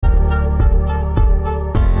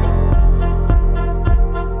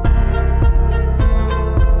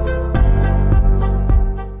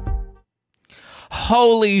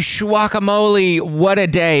Holy schwackamole, what a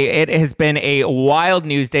day. It has been a wild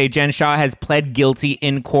news day. Jen Shah has pled guilty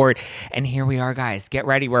in court. And here we are, guys. Get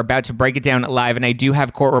ready. We're about to break it down live. And I do have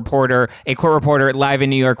a court reporter live in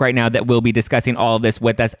New York right now that will be discussing all of this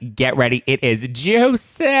with us. Get ready. It is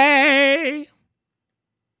juicy.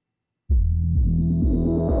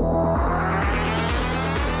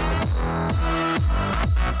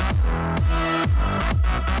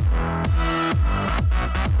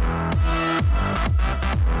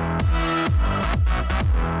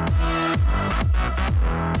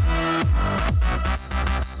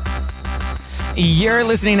 You're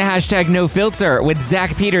listening to Hashtag No Filter with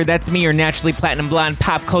Zach Peter. That's me, your naturally platinum blonde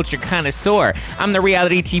pop culture connoisseur. I'm the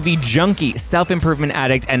reality TV junkie, self-improvement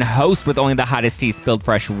addict, and host with only the hottest tea spilled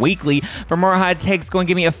fresh weekly. For more hot takes, go and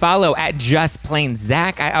give me a follow at Just Plain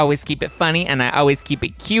Zach. I always keep it funny and I always keep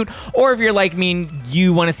it cute. Or if you're like me and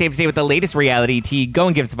you want to stay up to date with the latest reality tea, go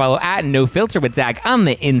and give us a follow at No Filter with Zach on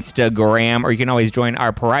the Instagram. Or you can always join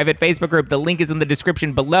our private Facebook group. The link is in the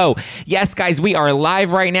description below. Yes, guys, we are live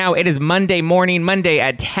right now. It is Monday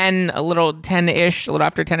at 10, a little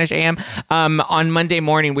after 10ish a.m. On Monday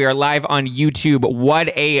morning, we are live on YouTube.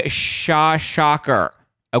 What a shocker.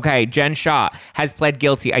 Okay, Jen Shah has pled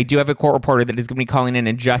guilty. I do have a court reporter that is going to be calling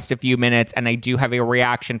in just a few minutes, and I do have a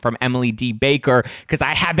reaction from Emily D. Baker because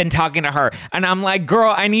I have been talking to her, and I'm like,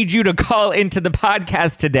 girl, I need you to call into the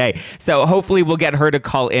podcast today. So hopefully we'll get her to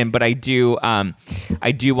call in, but I do want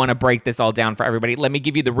to break this all down for everybody. Let me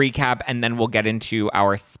give you the recap, and then we'll get into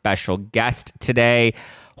our special guest today.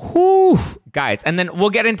 Whew, guys, and then we'll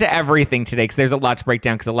get into everything today because there's a lot to break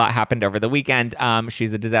down because a lot happened over the weekend.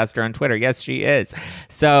 She's a disaster on Twitter. Yes, she is.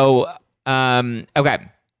 So, okay.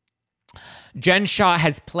 Jen Shah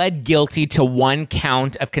has pled guilty to one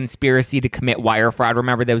count of conspiracy to commit wire fraud.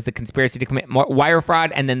 Remember, there was the conspiracy to commit wire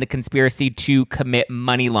fraud and then the conspiracy to commit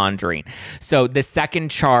money laundering. So the second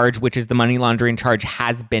charge, which is the money laundering charge,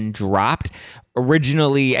 has been dropped.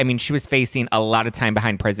 Originally, she was facing a lot of time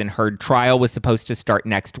behind prison. Her trial was supposed to start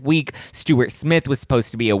next week. Stuart Smith was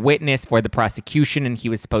supposed to be a witness for the prosecution, and he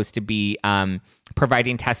was supposed to be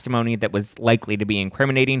providing testimony that was likely to be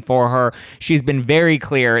incriminating for her. She's been very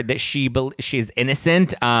clear that she's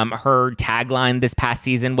innocent. Her tagline this past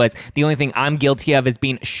season was, "The only thing I'm guilty of is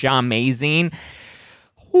being Shah-mazing."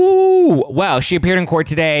 Ooh, well, she appeared in court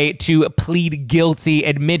today to plead guilty,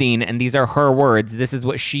 admitting, and these are her words, this is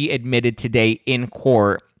what she admitted today in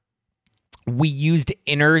court. We used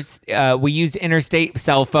interstate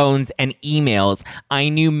cell phones and emails. I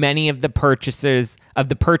knew many of the purchasers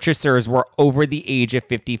were over the age of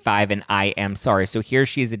 55, and I am sorry. So here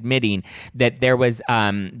she is admitting that there was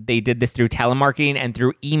they did this through telemarketing and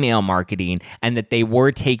through email marketing, and that they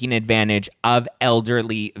were taking advantage of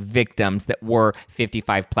elderly victims that were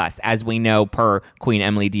 55 plus. As we know, per Queen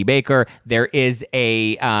Emily D. Baker, there is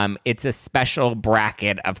it's a special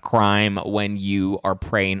bracket of crime when you are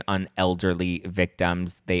preying on elderly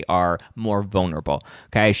victims. They are more vulnerable.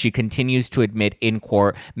 Okay, she continues to admit in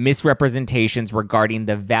court misrepresentations regarding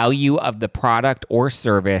the value of the product or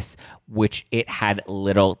service, which it had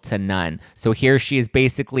little to none. So here she is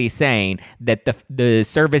basically saying that the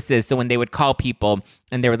services, so when they would call people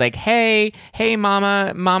and they were like, hey,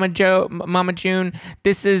 Mama June,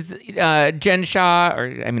 this is Jen Shah,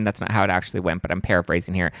 or that's not how it actually went, but I'm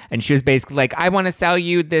paraphrasing here. And she was basically like, I want to sell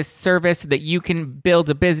you this service so that you can build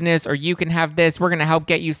a business, or you can have this. We're going to help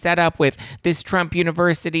get you set up with this Trump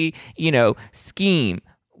University, scheme.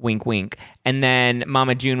 Wink, wink. And then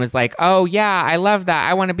Mama June was like, oh, yeah, I love that.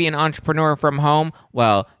 I want to be an entrepreneur from home.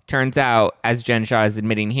 Well, turns out, as Jen Shah is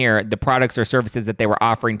admitting here, the products or services that they were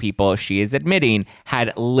offering people, she is admitting,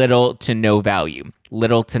 had little to no value,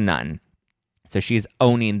 little to none. So she's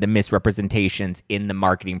owning the misrepresentations in the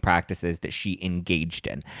marketing practices that she engaged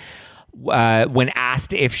in. When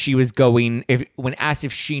asked if she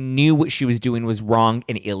knew what she was doing was wrong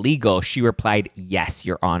and illegal, she replied, yes,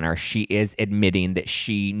 Your Honor. She is admitting that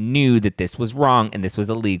she knew that this was wrong and this was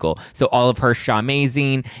illegal. So all of her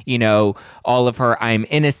Shah-mazing, all of her I'm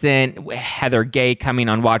innocent, Heather Gay coming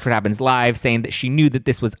on Watch What Happens Live saying that she knew that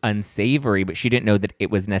this was unsavory, but she didn't know that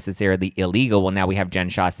it was necessarily illegal. Well, now we have Jen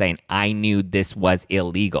Shah saying, I knew this was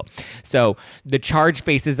illegal. So the charge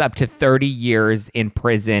faces up to 30 years in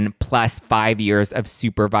prison plus 5 years of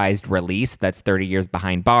supervised release. That's 30 years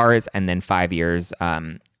behind bars and then 5 years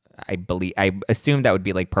I assume that would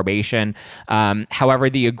be like probation. However,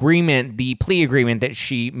 the plea agreement that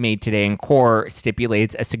she made today in court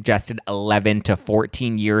stipulates a suggested 11 to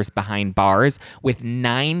 14 years behind bars, with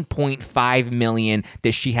 $9.5 million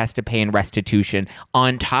that she has to pay in restitution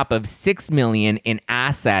on top of $6 million in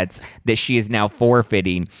assets that she is now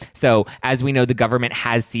forfeiting. So as we know, the government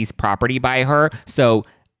has seized property by her. So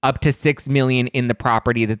up to $6 million in the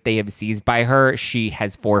property that they have seized by her, she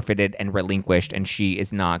has forfeited and relinquished, and she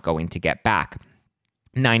is not going to get back.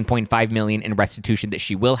 $9.5 million in restitution that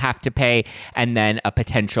she will have to pay, and then a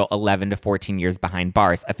potential 11 to 14 years behind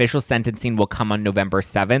bars. Official sentencing will come on November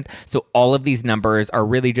 7th. So all of these numbers are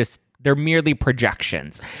really they're merely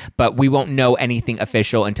projections, but we won't know anything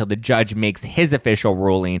official until the judge makes his official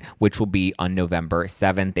ruling, which will be on November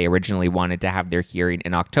 7th. They originally wanted to have their hearing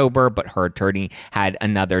in October, but her attorney had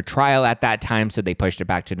another trial at that time, so they pushed it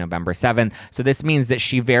back to November 7th. So this means that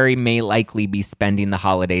she very may likely be spending the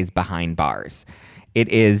holidays behind bars. It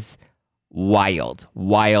is wild.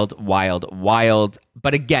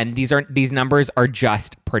 But again, these numbers are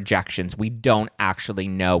just projections. We don't actually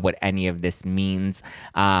know what any of this means.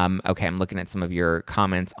 Okay, I'm looking at some of your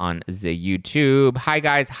comments on the YouTube. Hi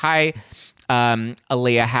guys. Hi,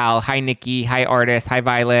 Aaliyah Hal. Hi Nikki. Hi Artist. Hi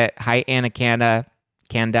Violet. Hi Anna Kanda.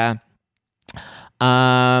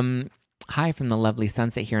 Hi from the lovely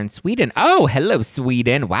sunset here in Sweden. Oh, hello,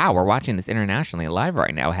 Sweden. Wow, we're watching this internationally live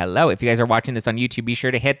right now. Hello. If you guys are watching this on YouTube, be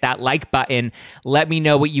sure to hit that like button. Let me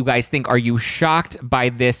know what you guys think. Are you shocked by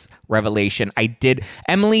this revelation?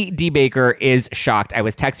 Emily D. Baker is shocked. I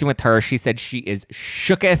was texting with her. She said she is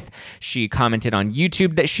shooketh. She commented on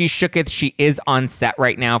YouTube that she's shooketh. She is on set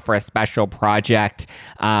right now for a special project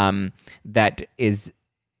that is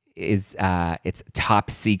it's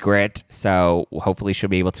top secret, so hopefully she'll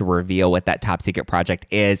be able to reveal what that top secret project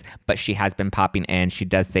is. But she has been popping in. She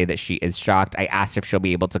does say that she is shocked. I asked if she'll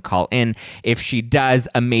be able to call in. If she does,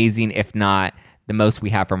 amazing. If not, the most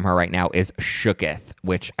we have from her right now is shooketh,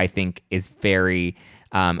 which I think is very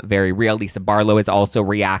real. Lisa Barlow has also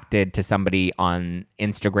reacted to somebody on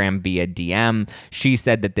Instagram via DM. She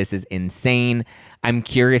said that this is insane. I'm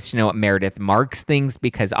curious to know what Meredith Marks thinks,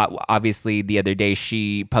 because obviously the other day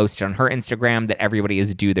she posted on her Instagram that everybody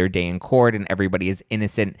is due their day in court and everybody is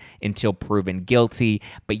innocent until proven guilty.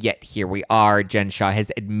 But yet here we are. Jen Shah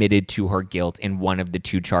has admitted to her guilt in one of the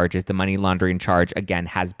two charges. The money laundering charge, again,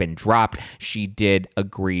 has been dropped. She did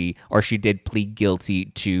plead guilty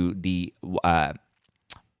to the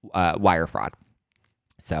wire fraud.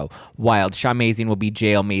 So wild. Shaw Mazing will be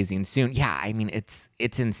jail mazing soon. Yeah, I mean, it's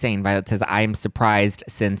insane. Violet says, I am surprised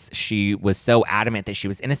since she was so adamant that she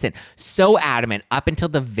was innocent. So adamant up until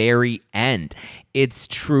the very end. It's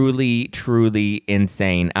truly, truly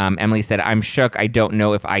insane. Emily said, I'm shook. I don't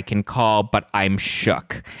know if I can call, but I'm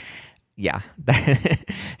shook. Yeah.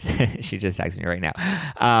 She just texted me right now.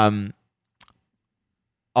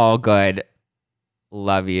 All good.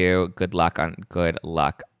 Love you. Good luck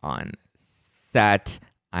on set.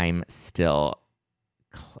 I'm still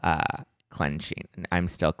clenching. I'm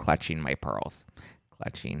still clutching my pearls.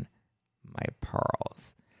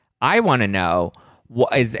 I want to know,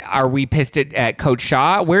 are we pissed at Coach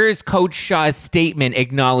Shah? Where is Coach Shah's statement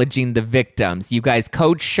acknowledging the victims? You guys,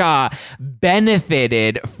 Coach Shah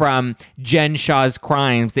benefited from Jen Shah's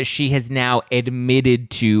crimes that she has now admitted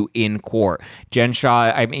to in court.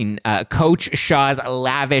 Coach Shah's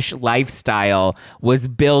lavish lifestyle was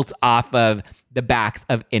built off of the backs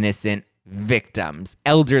of innocent victims,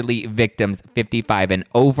 elderly victims, 55 and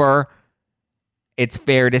over. It's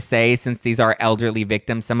fair to say, since these are elderly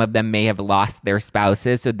victims, some of them may have lost their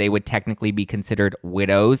spouses, so they would technically be considered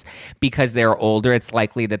widows. Because they're older, it's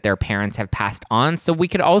likely that their parents have passed on. So we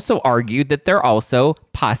could also argue that they're also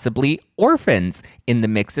possibly orphans in the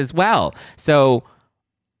mix as well. So,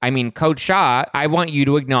 I mean, Coach Shah, I want you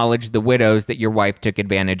to acknowledge the widows that your wife took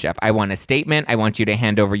advantage of. I want a statement. I want you to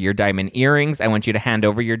hand over your diamond earrings. I want you to hand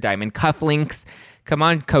over your diamond cufflinks. Come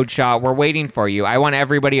on, Coach Shah, we're waiting for you. I want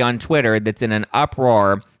everybody on Twitter that's in an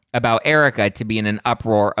uproar about Erica to be in an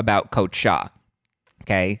uproar about Coach Shah.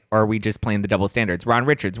 Okay? Or are we just playing the double standards? Ron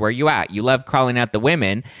Richards, where are you at? You love calling out the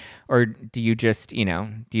women, or do you just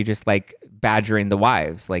like badgering the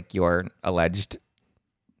wives like your alleged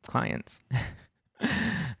clients?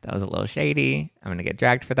 That was a little shady. I'm going to get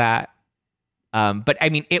dragged for that. But I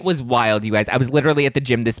mean, it was wild, you guys. I was literally at the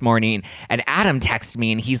gym this morning and Adam texted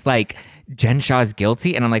me and he's like, Jen Shah's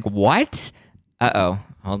guilty. And I'm like, what? Uh-oh.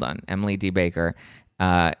 Hold on. Emily D. Baker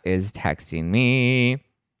is texting me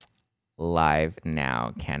live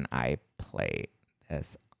now. Can I play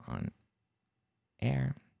this on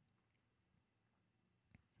air?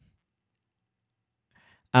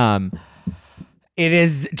 It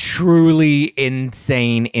is truly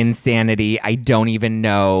insane insanity. I don't even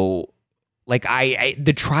know. Like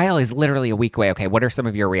the trial is literally a week away. Okay, what are some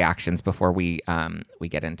of your reactions before we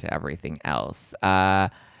get into everything else?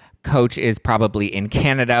 Coach is probably in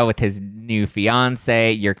Canada with his new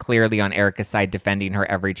fiance. You're clearly on Erica's side, defending her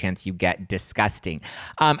every chance you get. Disgusting.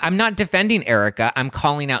 I'm not defending Erica. I'm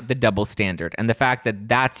calling out the double standard. And the fact that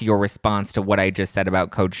that's your response to what I just said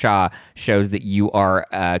about Coach Shah shows that you are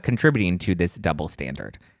contributing to this double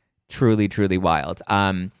standard. Truly, truly wild.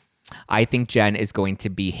 I think Jen is going to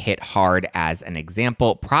be hit hard as an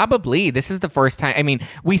example. Probably this is the first time. I mean,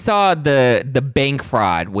 we saw the bank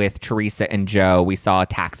fraud with Teresa and Joe. We saw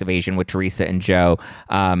tax evasion with Teresa and Joe.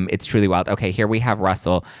 It's truly wild. Okay, here we have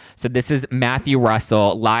Russell. So this is Matthew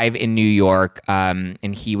Russell live in New York,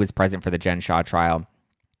 and he was present for the Jen Shah trial.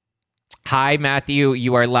 Hi, Matthew.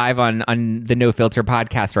 You are live on the No Filter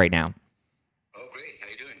podcast right now. Oh, great. How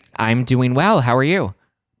you doing? I'm doing well. How are you?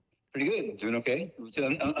 Pretty good. Doing okay. It was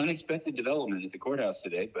an unexpected development at the courthouse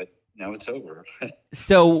today, but now it's over.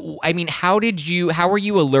 So, I mean, how were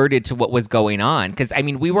you alerted to what was going on? Because, I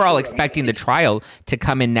mean, we were all expecting the trial to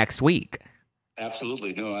come in next week.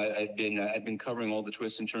 Absolutely. No, I've been covering all the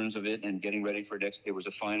twists and turns of it and getting ready for next. There was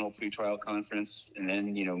a final pre-trial conference, and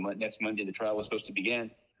then, next Monday the trial was supposed to begin.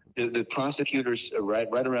 The prosecutors, right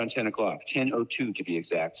around 10 o'clock, 10:02 to be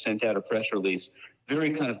exact, sent out a press release,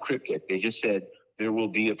 very kind of cryptic. They just said, there will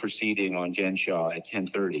be a proceeding on Jen Shah at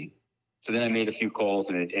 10:30. So then I made a few calls,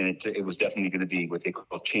 and it was definitely going to be what they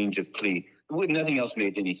call change of plea. Nothing else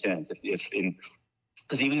made any sense.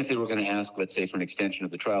 Because even if they were going to ask, let's say, for an extension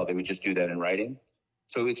of the trial, they would just do that in writing.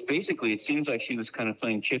 So it seems like she was kind of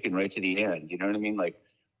playing chicken right to the end. You know what I mean? Like,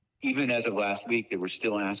 even as of last week, they were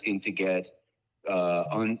still asking to get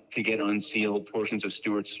unsealed portions of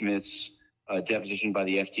Stuart Smith's deposition by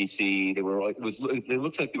the FTC. It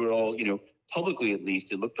looks like they were all, publicly at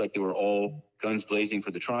least, it looked like they were all guns blazing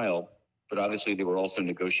for the trial, but obviously they were also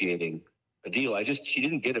negotiating a deal. She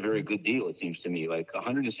didn't get a very good deal, it seems to me. Like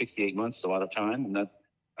 168 months is a lot of time. And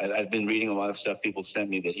I've been reading a lot of stuff people sent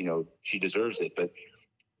me that, she deserves it, but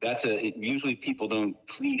usually people don't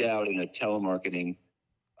plead out in a telemarketing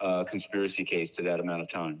conspiracy case to that amount of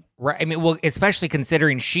time. Right. I mean, well, especially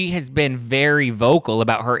considering she has been very vocal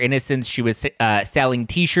about her innocence. She was selling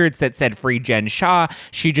T-shirts that said "Free Jen Shah."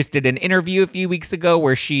 She just did an interview a few weeks ago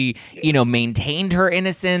where she, maintained her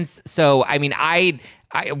innocence. So, I mean,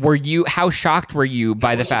 how shocked were you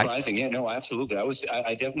by the fact? Surprising. Yeah, no, absolutely.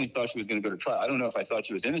 I definitely thought she was going to go to trial. I don't know if I thought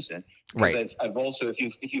she was innocent. Right. I've also, if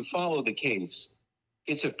you follow the case,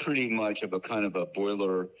 it's a pretty much of a kind of a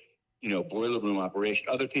boiler room operation.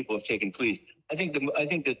 Other people have taken pleas. I think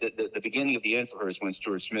that the beginning of the end for her is when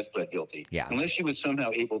Stuart Smith pled guilty. Yeah. Unless she was somehow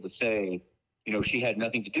able to say, she had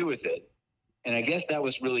nothing to do with it. And I guess that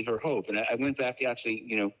was really her hope. And I went back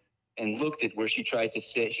actually, and looked at where she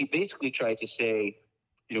basically tried to say,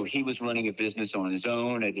 he was running a business on his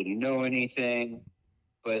own. I didn't know anything.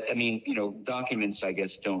 But I mean, documents, I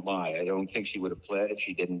guess, don't lie. I don't think she would have pled if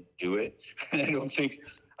she didn't do it. And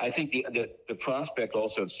I think the prospect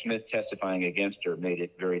also of Smith testifying against her made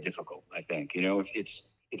it very difficult. I think,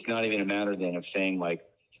 it's not even a matter then of saying, like,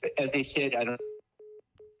 as they said, I don't.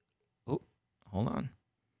 Oh, hold on.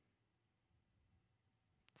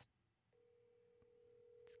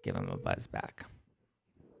 Let's give him a buzz back.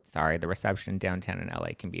 Sorry, the reception downtown in LA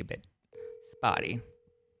can be a bit spotty.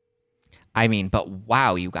 I mean, but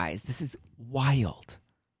wow, you guys, this is wild.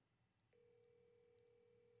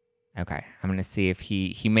 Okay, I'm going to see if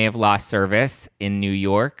he may have lost service in New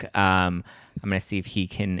York. I'm going to see if he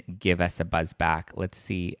can give us a buzz back. Let's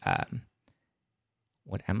see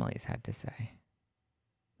what Emily's had to say.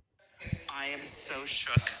 I am so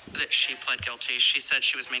shook that she pled guilty. She said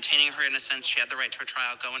she was maintaining her innocence. She had the right to a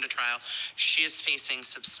trial, go into trial. She is facing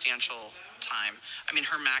substantial time. I mean,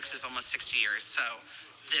 her max is almost 60 years. So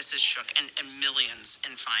this is shook, and millions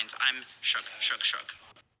in fines. I'm shook.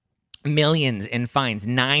 Millions in fines,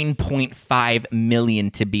 9.5 million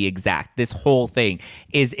to be exact. This whole thing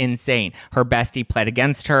is insane. Her bestie pled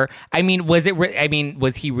against her. I mean, was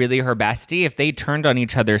he really her bestie? If they turned on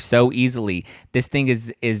each other so easily, this thing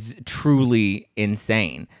is truly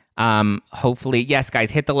insane. Hopefully, yes,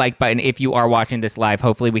 guys, hit the like button if you are watching this live.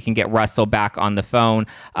 Hopefully we can get Russell back on the phone.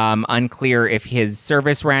 Unclear if his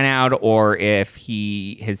service ran out or if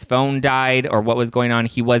his phone died or what was going on.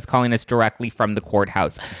 He was calling us directly from the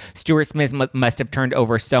courthouse. Stuart Smith must have turned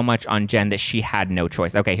over so much on Jen that she had no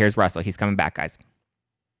choice. Okay, here's Russell. He's coming back, guys.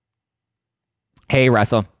 Hey,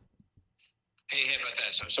 Russell. Hey, about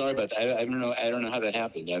that. So sorry about that. I don't know how that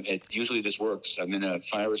happened. Usually this works. I'm in a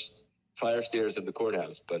fire stairs of the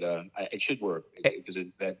courthouse, but it should work because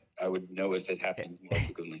that I would know if it happened more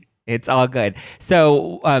frequently. It's all good.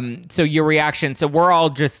 So, so your reaction. So we're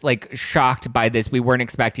all just like shocked by this. We weren't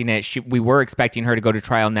expecting it. We were expecting her to go to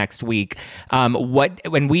trial next week.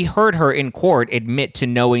 When we heard her in court admit to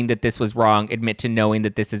knowing that this was wrong, admit to knowing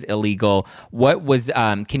that this is illegal, what was?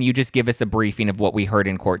 Can you just give us a briefing of what we heard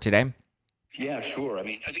in court today? Yeah, sure. I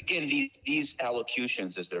mean, again, these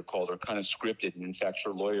allocutions, as they're called, are kind of scripted. And in fact,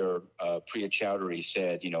 her lawyer, Priya Chowdhury,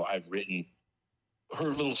 said, I've written.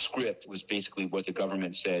 Her little script was basically what the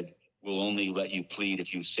government said: we'll only let you plead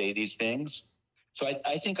if you say these things. So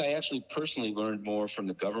I think I actually personally learned more from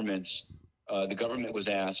the government's. The government was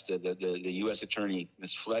asked, the U.S. attorney,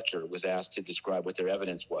 Ms. Fletcher, was asked to describe what their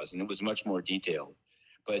evidence was, and it was much more detailed.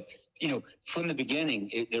 But, from the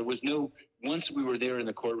beginning, there was no, once we were there in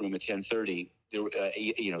the courtroom at 10:30,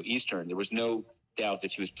 Eastern, there was no doubt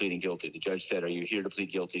that she was pleading guilty. The judge said, "Are you here to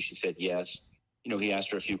plead guilty?" She said, "Yes." He asked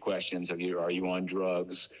her a few questions. Are you on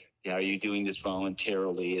drugs? Are you doing this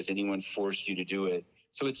voluntarily? Has anyone forced you to do it?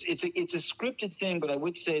 So it's a scripted thing, but I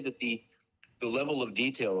would say that the level of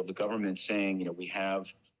detail of the government saying, we have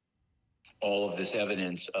all of this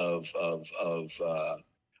evidence of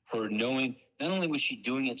her knowing, not only was she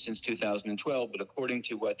doing it since 2012, but according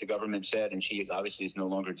to what the government said, and she obviously is no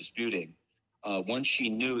longer disputing, once she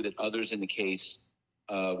knew that others in the case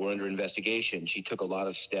were under investigation, she took a lot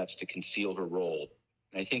of steps to conceal her role.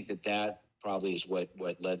 And I think that probably is what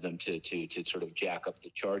led them to sort of jack up the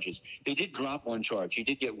charges. They did drop one charge. She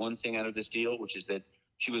did get one thing out of this deal, which is that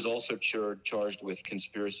she was also charged with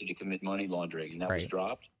conspiracy to commit money laundering, and that was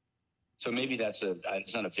dropped. So maybe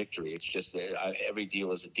it's not a victory. It's just that every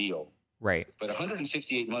deal is a deal. Right. But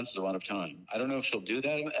 168 months is a lot of time. I don't know if she'll do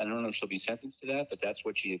that. I don't know if she'll be sentenced to that, but that's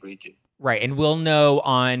what she agreed to. Right. And we'll know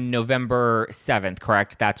on November 7th,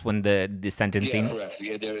 correct? That's when the sentencing. Yeah, correct.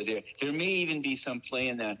 Yeah, there may even be some play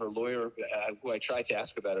in that. Her lawyer, who I tried to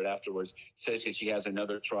ask about it afterwards, says that she has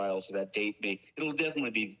another trial. So that date it'll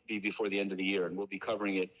definitely be before the end of the year, and we'll be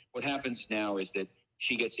covering it. What happens now is that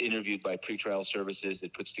she gets interviewed by pretrial services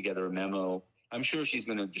that puts together a memo. I'm sure she's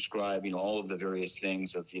going to describe, all of the various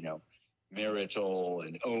things of, marital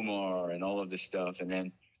and Omar and all of this stuff. And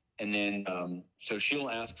then so she'll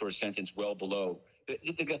ask for a sentence well below.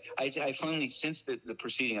 I finally, since the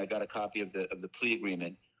proceeding, I got a copy of the plea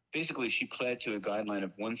agreement. Basically, she pled to a guideline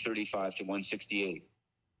of 135 to 168.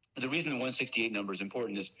 The reason the 168 number is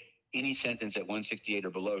important is any sentence at 168 or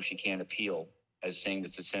below, she can't appeal as saying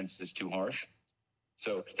that the sentence is too harsh.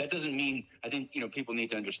 So that doesn't mean, I think, people need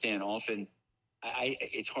to understand often,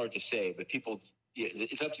 it's hard to say, but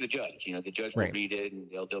it's up to the judge. The judge will read it and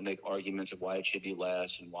they'll make arguments of why it should be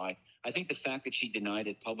less and why. I think the fact that she denied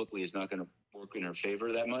it publicly is not going to work in her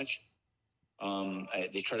favor that much.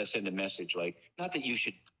 They try to send a message like, not that you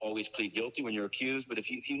should always plead guilty when you're accused, but if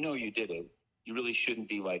you know you did it, you really shouldn't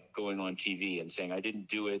be like going on TV and saying, I didn't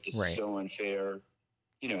do it. This is so unfair.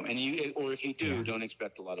 Or if you do, don't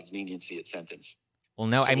expect a lot of leniency at sentence. Well,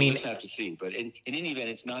 no, so we'll just have to see. But in any event,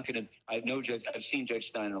 it's not going to. I've seen Judge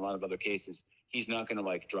Stein in a lot of other cases. He's not going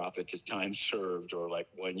to drop it to time served or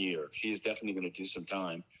 1 year. She is definitely going to do some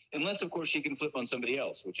time, unless of course she can flip on somebody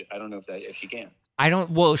else, which I don't know if she can.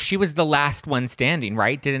 Well, she was the last one standing,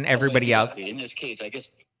 right? Didn't everybody else? In this case, I guess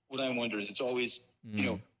what I wonder is it's always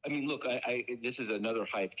I mean, look, this is another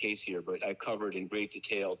hype case here, but I covered in great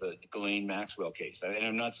detail the Ghislaine Maxwell case, and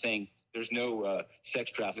I'm not saying there's no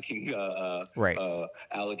sex trafficking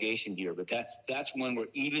allegation here, but that's one where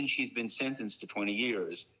even she's been sentenced to 20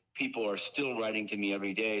 years, people are still writing to me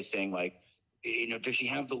every day saying does she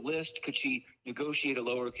have the list? Could she negotiate a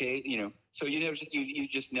lower case? So you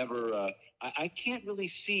just never. I can't really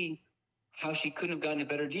see how she couldn't have gotten a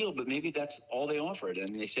better deal, but maybe that's all they offered.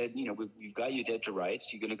 And they said, we've got you dead to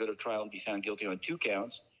rights. You're going to go to trial and be found guilty on 2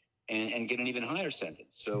 counts and get an even higher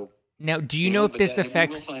sentence. So now, do you know if this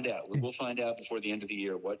affects? We'll find out. We'll find out before the end of the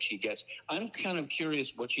year what she gets. I'm kind of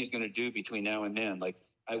curious what she's going to do between now and then.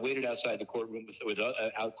 I waited outside the courtroom with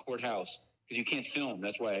out courthouse because you can't film.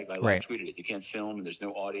 That's why I tweeted it. You can't film and there's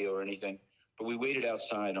no audio or anything. But we waited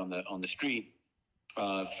outside on the street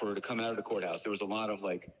for her to come out of the courthouse. There was a lot of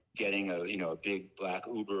getting a big black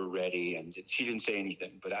Uber ready, and she didn't say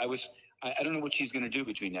anything. But I don't know what she's going to do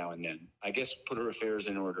between now and then. I guess put her affairs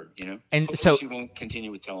in order, And hopefully so she won't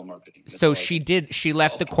continue with telemarketing. So she did. She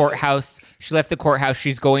left the courthouse. She left the courthouse.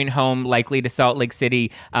 She's going home, likely to Salt Lake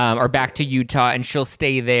City or back to Utah, and she'll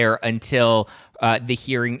stay there until the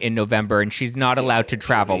hearing in November. And she's not allowed to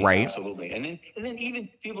travel, right? Absolutely. And then even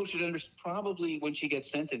people should understand. Probably when she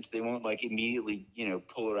gets sentenced, they won't immediately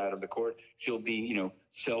pull her out of the court. She'll be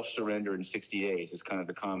self-surrender in 60 days. Is kind of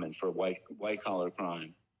the comment for white collar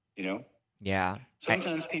crime. Yeah.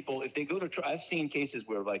 Sometimes people, if they go to trial, I've seen cases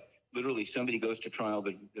where like literally somebody goes to trial,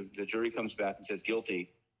 the jury comes back and says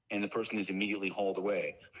guilty, and the person is immediately hauled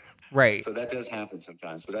away. Right. So that does happen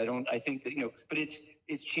sometimes, but I think that, but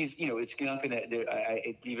she's, it's not going to,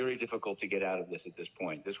 it'd be very difficult to get out of this at this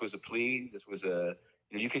point. This was a plea. This was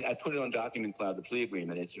I put it on Document Cloud, the plea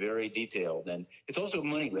agreement. It's very detailed, and it's also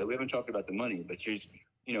money. Right? We haven't talked about the money, but she's,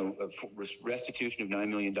 a restitution of $9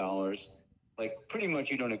 million. Like pretty much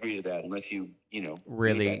you don't agree to that unless you,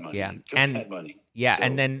 really, yeah. And that money. Yeah. So,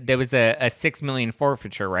 and then there was a $6 million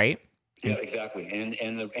forfeiture, right? Yeah, exactly,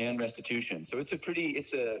 and restitution. So it's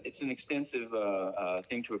an extensive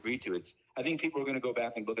thing to agree to. I think people are going to go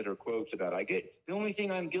back and look at her quotes about the only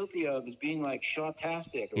thing I'm guilty of is being like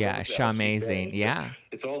Shaw-tastic. Yeah, Shaw-mazing. Yeah,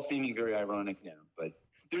 it's all seeming very ironic now. But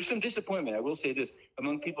there's some disappointment. I will say this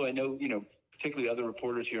among people I know, particularly other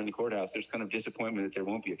reporters here in the courthouse. There's kind of disappointment that there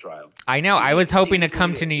won't be a trial. I know. I was hoping to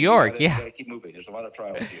come to New York. Yeah, gotta keep moving. There's a lot of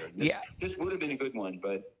trials here. This would have been a good one,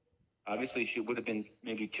 but. Obviously, she would have been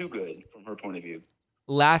maybe too good from her point of view.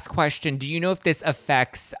 Last question. Do you know if this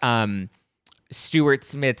affects Stuart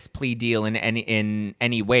Smith's plea deal in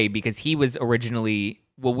any way? Because he was originally,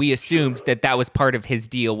 we assumed that was part of his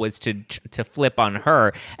deal was to flip on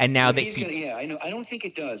her, and now that I know. I don't think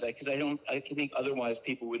it does, because I think otherwise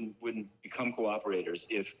people wouldn't become cooperators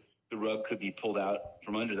if the rug could be pulled out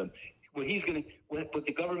from under them. What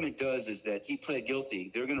the government does is that he pled guilty.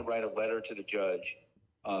 They're going to write a letter to the judge.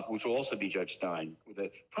 Which will also be Judge Stein,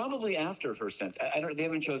 probably after her sentence. They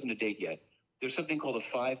haven't chosen a date yet. There's something called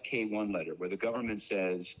a 5K1 letter where the government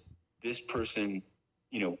says this person,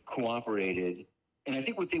 cooperated. And I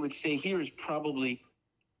think what they would say here is probably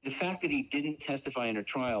the fact that he didn't testify in a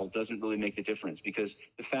trial doesn't really make the difference, because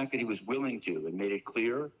the fact that he was willing to and made it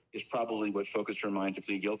clear is probably what focused her mind to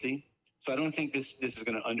plead guilty. So I don't think this is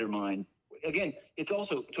going to undermine. Again, it's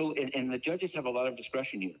also and the judges have a lot of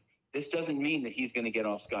discretion here. This doesn't mean that he's going to get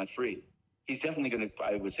off scot-free. He's definitely going to,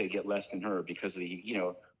 I would say, get less than her because of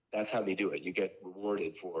that's how they do it. You get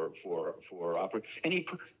rewarded for and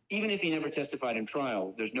even if he never testified in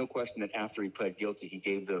trial, there's no question that after he pled guilty, he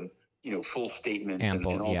gave them, full statements and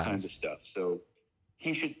all kinds of stuff. So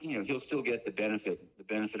he should, he'll still get the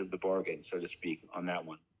benefit of the bargain, so to speak, on that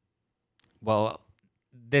one. Well,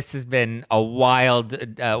 this has been a wild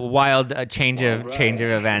change of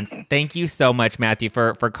events. Thank you so much, Matthew,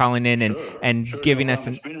 for calling in and giving us.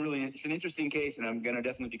 It's an interesting case, and I'm going to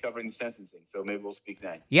definitely be covering the sentencing. So maybe we'll speak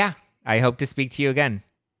then. Yeah, I hope to speak to you again.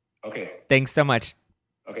 Okay. Thanks so much.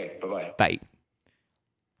 Okay. Bye-bye. Bye.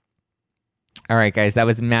 All right, guys, that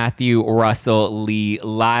was Matthew Russell Lee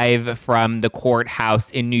live from the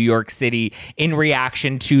courthouse in New York City in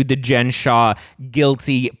reaction to the Jen Shah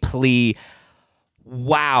guilty plea.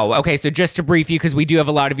 Wow. Okay, so just to brief you, because we do have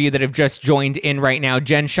a lot of you that have just joined in right now,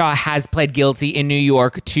 Jen Shah has pled guilty in New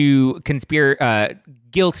York to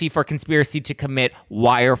guilty for conspiracy to commit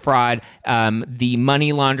wire fraud.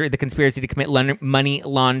 The conspiracy to commit money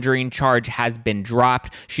laundering charge has been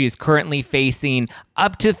dropped. She is currently facing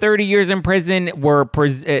up to 30 years in prison.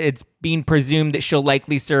 It's being presumed that she'll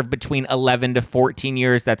likely serve between 11 to 14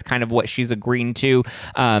 years. That's kind of what she's agreeing to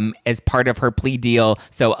as part of her plea deal.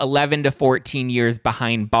 So 11 to 14 years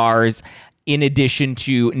behind bars, in addition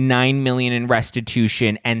to $9 million in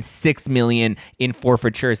restitution and $6 million in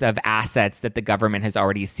forfeitures of assets that the government has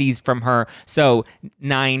already seized from her. So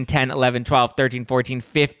 9, 10, 11, 12, 13, 14,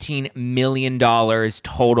 $15 million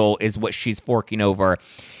total is what she's forking over.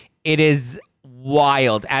 It is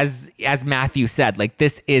wild. As Matthew said, like,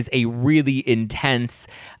 this is a really intense,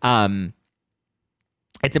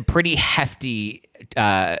 it's a pretty hefty,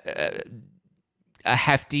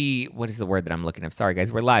 what is the word that I'm looking at? Sorry,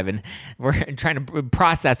 guys, we're live and we're trying to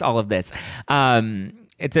process all of this.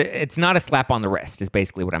 It's not a slap on the wrist is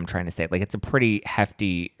basically what I'm trying to say. Like, it's a pretty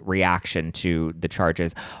hefty reaction to the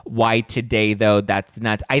charges. Why today, though? That's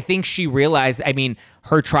nuts. I think she realized,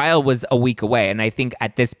 her trial was a week away. And I think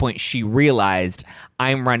at this point she realized,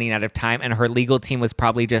 I'm running out of time. And her legal team was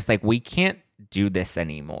probably just like, we can't do this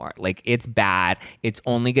anymore. Like, it's bad. It's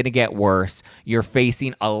only going to get worse. You're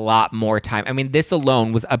facing a lot more time. This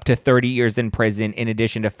alone was up to 30 years in prison, in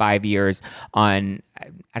addition to 5 years on,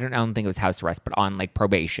 I don't think it was house arrest, but on like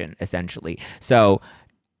probation, essentially. So,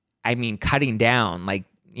 cutting down, like,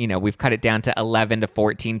 we've cut it down to 11 to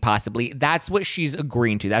 14 possibly. That's what she's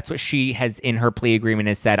agreeing to. That's what she has in her plea agreement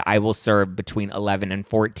has said, I will serve between 11 and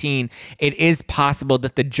 14. It is possible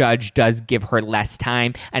that the judge does give her less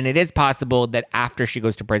time, and it is possible that after she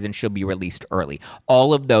goes to prison, she'll be released early.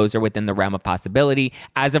 All of those are within the realm of possibility.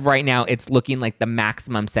 As of right now, it's looking like the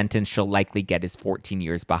maximum sentence she'll likely get is 14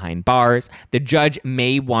 years behind bars. The judge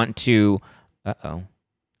may want to...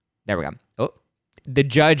 There we go. Oh, the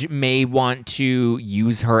judge may want to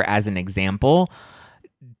use her as an example.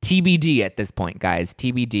 TBD at this point, guys.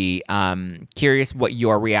 TBD. Curious what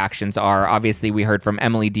your reactions are. Obviously, we heard from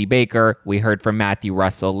Emily D. Baker. We heard from Matthew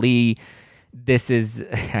Russell Lee. I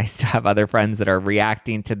still have other friends that are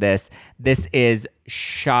reacting to this. This is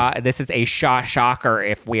a shocker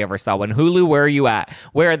if we ever saw one. Hulu, where are you at?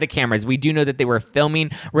 Where are the cameras? We do know that they were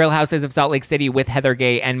filming Real Houses of Salt Lake City with Heather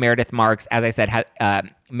Gay and Meredith Marks. As I said,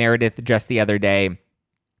 Meredith just the other day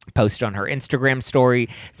posted on her Instagram story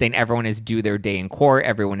saying everyone is due their day in court.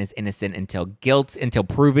 Everyone is innocent until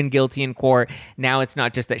proven guilty in court. Now it's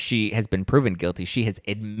not just that she has been proven guilty. She has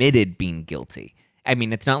admitted being guilty. I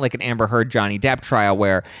mean, it's not like an Amber Heard Johnny Depp trial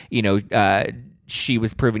where, she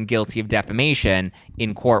was proven guilty of defamation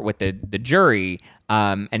in court with the jury.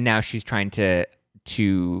 And now she's trying to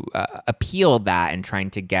appeal that and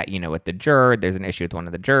trying to get, with the juror. There's an issue with one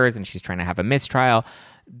of the jurors and she's trying to have a mistrial.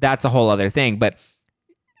 That's a whole other thing. But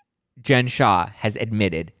Jen Shah has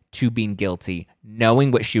admitted to being guilty,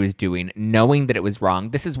 knowing what she was doing, knowing that it was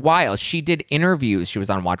wrong. This is wild. She did interviews. She was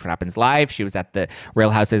on Watch What Happens Live. She was at the Real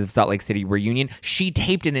Houses of Salt Lake City reunion. She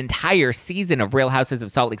taped an entire season of Real Houses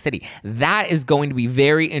of Salt Lake City. That is going to be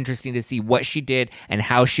very interesting to see what she did and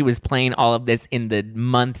how she was playing all of this in the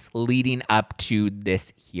months leading up to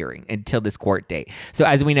this hearing, until this court date. So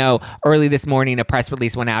as we know, early this morning, a press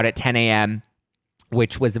release went out at 10 a.m.,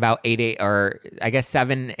 which was about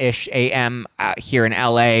 7-ish a.m. Here in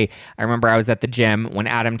LA. I remember I was at the gym when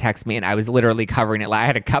Adam texted me and I was literally covering it. I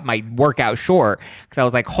had to cut my workout short because I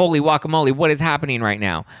was like, holy guacamole, what is happening right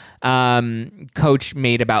now? Coach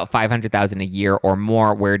made about $500,000 a year or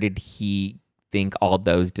more. Where did he think all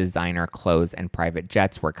those designer clothes and private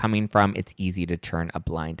jets were coming from? It's easy to turn a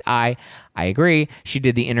blind eye. I agree. She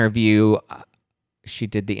did the interview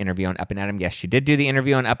on Up and Adam. Yes, she did do the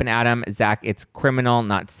interview on Up and Adam. Zach, it's criminal,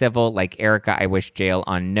 not civil. Like Erica, I wish jail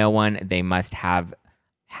on no one. They must have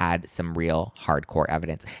had some real hardcore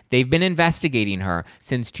evidence. They've been investigating her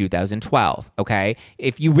since 2012, okay?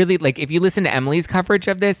 If you listen to Emily's coverage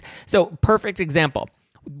of this, so perfect example.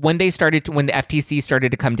 When the FTC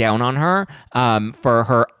started to come down on her for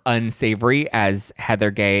her unsavory, as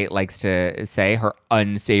Heather Gay likes to say, her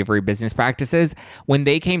unsavory business practices, when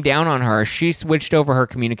they came down on her, she switched over her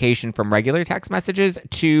communication from regular text messages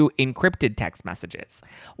to encrypted text messages.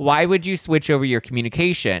 Why would you switch over your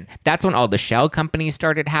communication? That's when all the shell companies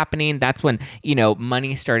started happening. That's when,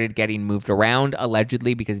 money started getting moved around,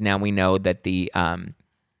 allegedly, because now we know that the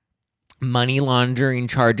money laundering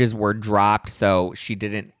charges were dropped, so she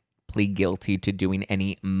didn't plead guilty to doing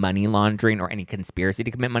any money laundering or any conspiracy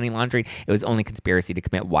to commit money laundering. It was only conspiracy to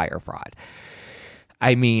commit wire fraud.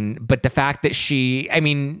 But the fact that she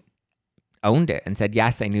owned it and said,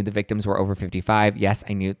 yes, I knew the victims were over 55. Yes,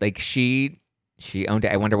 I knew, she owned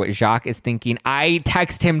it. I wonder what Jacques is thinking. I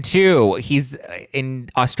text him too. He's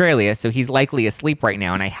in Australia, so he's likely asleep right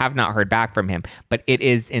now, and I have not heard back from him, but it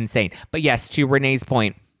is insane. But yes, to Renee's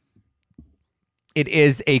point, it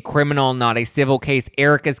is a criminal, not a civil case.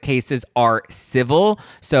 Erica's cases are civil,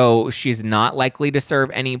 so she's not likely to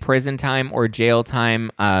serve any prison time or jail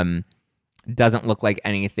time. Doesn't look like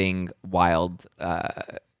anything wild.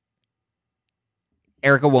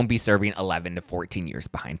 Erica won't be serving 11 to 14 years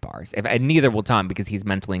behind bars. And neither will Tom, because he's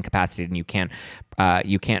mentally incapacitated and you can't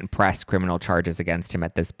press criminal charges against him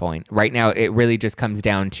at this point. Right now, it really just comes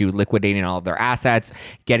down to liquidating all of their assets,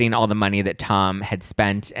 getting all the money that Tom had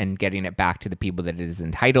spent and getting it back to the people that it is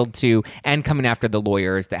entitled to, and coming after the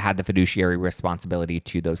lawyers that had the fiduciary responsibility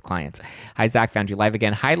to those clients. Hi, Zach. Found you live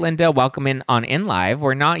again. Hi, Linda. Welcome in live.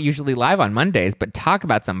 We're not usually live on Mondays, but talk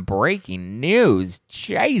about some breaking news.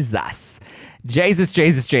 Jesus.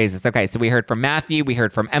 Okay, so we heard from Matthew, we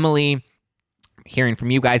heard from Emily, hearing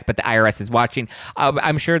from you guys, but the IRS is watching.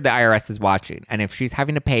 I'm sure the IRS is watching, and if she's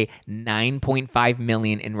having to pay $9.5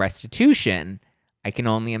 million in restitution, I can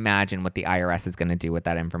only imagine what the IRS is going to do with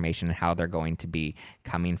that information and how they're going to be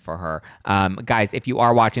coming for her. Guys, if you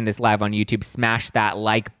are watching this live on YouTube, smash that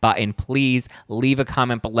like button. Please leave a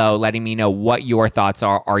comment below letting me know what your thoughts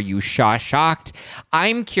are. Are you shocked?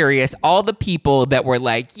 I'm curious. All the people that were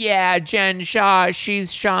like, yeah, Jen Shah,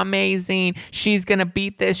 she's amazing. She's going to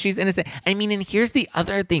beat this. She's innocent. And here's the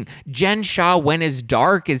other thing. Jen Shah went as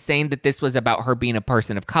dark as saying that this was about her being a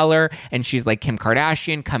person of color. And she's like, Kim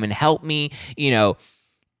Kardashian, come and help me.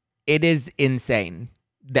 It is insane.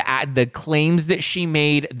 The claims that she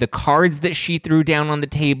made, the cards that she threw down on the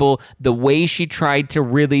table, the way she tried to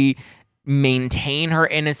really maintain her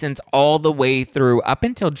innocence all the way through up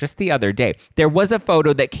until just the other day. There was a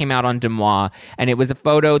photo that came out on Deuxmoi, and it was a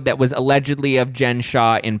photo that was allegedly of Jen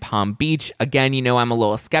Shah in Palm Beach. Again, I'm a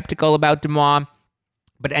little skeptical about Deuxmoi,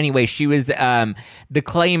 But anyway, she was, the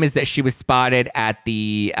claim is that she was spotted at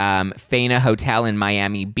the Faina Hotel in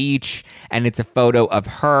Miami Beach, and it's a photo of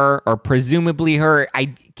her, or presumably her.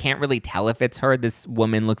 I can't really tell if it's her. This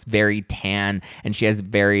woman looks very tan, and she has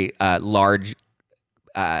very large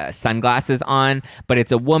sunglasses on, but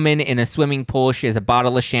it's a woman in a swimming pool. She has a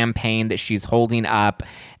bottle of champagne that she's holding up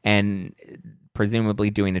and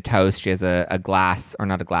presumably doing a toast. She has a glass, or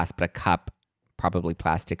not a glass, but a cup, probably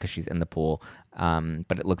plastic because she's in the pool.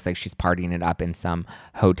 But it looks like she's partying it up in some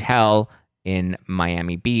hotel in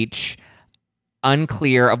Miami Beach.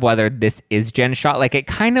 Unclear of whether this is Jen Shah. Like, it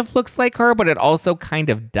kind of looks like her, but it also kind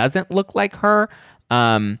of doesn't look like her.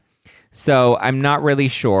 So I'm not really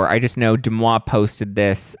sure. I just know Deuxmoi posted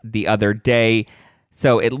this the other day.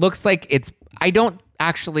 So it looks like it's...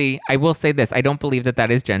 I will say this. I don't believe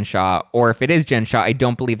that is Jen Shah, or if it is Jen Shah, I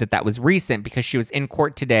don't believe that was recent, because she was in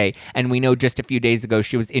court today, and we know just a few days ago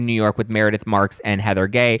she was in New York with Meredith Marks and Heather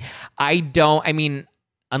Gay.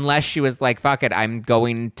 Unless she was like, fuck it, I'm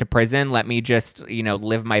going to prison, let me just,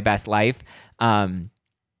 live my best life.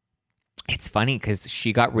 It's funny because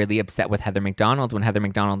she got really upset with Heather McDonald when Heather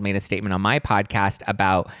McDonald made a statement on my podcast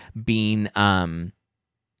about being,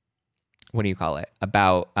 what do you call it?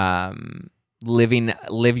 About,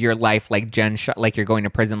 live your life like Jen Shah, like you're going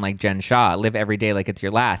to prison like Jen Shah. Live every day like it's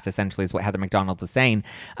your last, essentially, is what Heather McDonald was saying.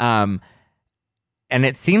 And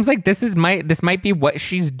it seems like this might be what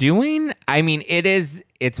she's doing. I mean,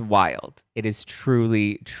 it's wild. It is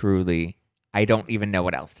truly, truly, I don't even know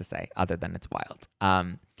what else to say other than it's wild.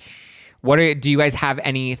 Do you guys have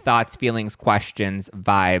any thoughts, feelings, questions,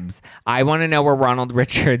 vibes? I want to know where Ronald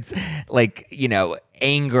Richards,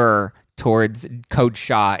 anger towards Coach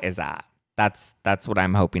Shah is at. That's what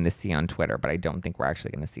I'm hoping to see on Twitter, but I don't think we're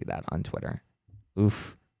actually going to see that on Twitter.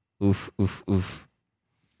 Oof, oof, oof, oof.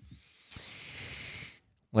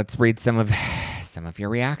 Let's read some of your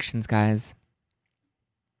reactions, guys.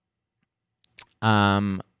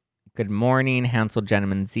 Good morning, Hansel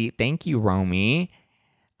Gentleman Z. Thank you, Romy.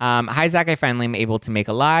 Hi, Zach. I finally am able to make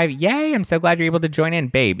a live. Yay, I'm so glad you're able to join in.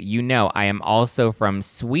 Babe, I am also from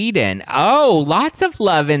Sweden. Oh, lots of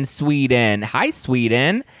love in Sweden. Hi,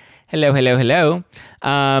 Sweden. Hello, hello, hello.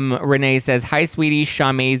 Renee says, hi, sweetie.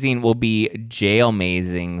 Shah-mazing will be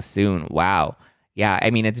jail-mazing soon. Wow. Yeah,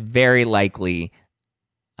 I mean, it's very likely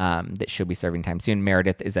that she'll be serving time soon.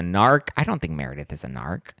 Meredith is a narc. I don't think Meredith is a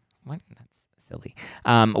narc. What? That's silly.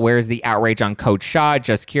 Where's the outrage on Coach Shah?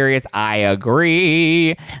 Just curious. I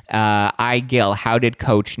agree. Gil, how did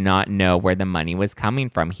Coach not know where the money was coming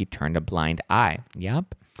from? He turned a blind eye.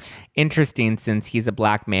 Yep. Interesting, since he's a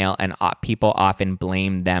black male and people often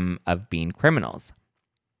blame them of being criminals.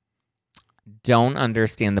 Don't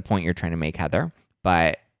understand the point you're trying to make, Heather,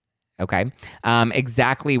 but okay.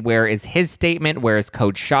 Exactly where is his statement? Where is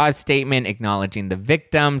Coach Shah's statement acknowledging the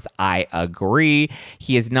victims? I agree.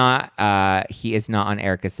 He is not on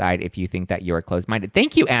Erica's side if you think that you're closed-minded.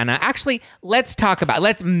 Thank you, Anna. Actually, let's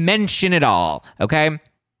mention it all, okay?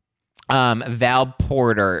 Val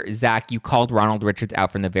Porter, Zach, you called Ronald Richards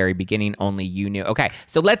out from the very beginning. Only you knew. Okay,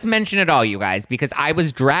 so let's mention it all, you guys, because I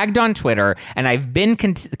was dragged on Twitter, and I've been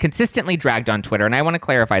consistently dragged on Twitter, and I want to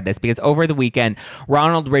clarify this because over the weekend,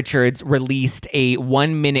 Ronald Richards released a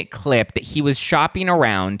 1-minute clip that he was shopping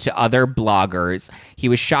around to other bloggers. He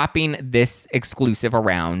was shopping this exclusive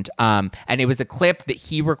around, and it was a clip that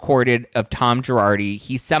he recorded of Tom Girardi.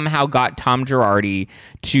 He somehow got Tom Girardi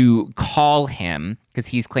to call him, because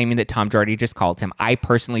he's claiming that Tom Girardi just called him. I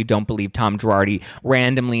personally don't believe Tom Girardi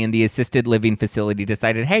randomly in the assisted living facility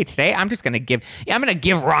decided, hey, today I'm going to give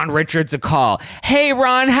Ron Richards a call. Hey,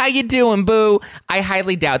 Ron, how you doing, boo? I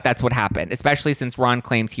highly doubt that's what happened, especially since Ron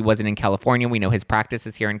claims he wasn't in California. We know his practice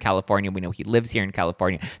is here in California. We know he lives here in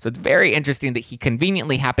California. So it's very interesting that he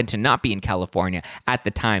conveniently happened to not be in California at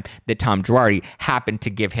the time that Tom Girardi happened to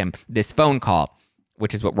give him this phone call,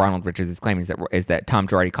 which is what Ronald Richards is claiming, is that Tom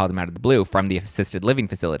Girardi called him out of the blue from the assisted living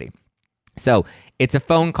facility. So it's a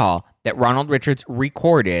phone call that Ronald Richards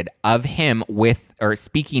recorded of him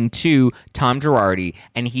speaking to Tom Girardi,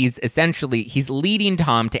 and he's leading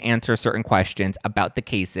Tom to answer certain questions about the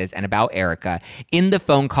cases and about Erica. In the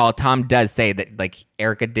phone call, Tom does say that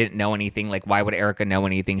Erica didn't know anything. Why would Erica know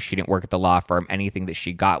anything? She didn't work at the law firm. Anything that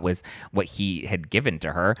she got was what he had given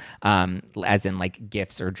to her, as in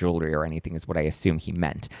gifts or jewelry or anything is what I assume he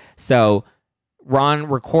meant. So Ron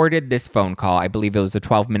recorded this phone call. I believe it was a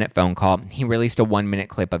 12-minute phone call. He released a 1-minute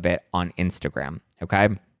clip of it on Instagram. Okay.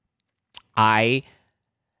 I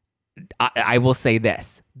will say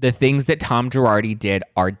this. The things that Tom Girardi did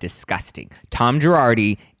are disgusting. Tom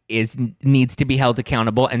Girardi needs to be held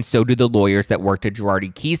accountable, and so do the lawyers that worked at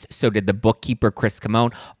Girardi Keese. So did the bookkeeper, Chris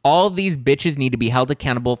Camone. All these bitches need to be held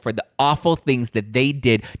accountable for the awful things that they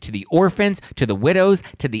did to the orphans, to the widows,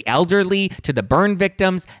 to the elderly, to the burn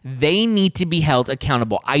victims. They need to be held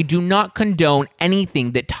accountable. I do not condone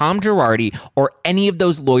anything that Tom Girardi or any of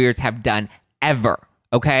those lawyers have done ever.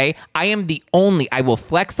 Okay, I will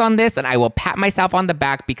flex on this and I will pat myself on the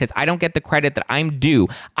back because I don't get the credit that I'm due.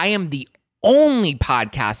 I am the only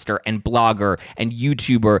podcaster and blogger and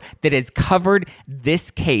YouTuber that has covered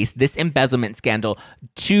this case, this embezzlement scandal,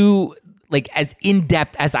 to as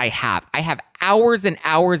in-depth as I have. I have hours and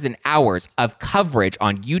hours and hours of coverage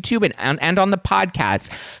on YouTube and on the podcast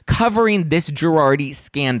covering this Girardi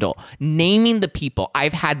scandal, naming the people.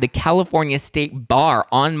 I've had the California State Bar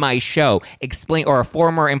on my show or a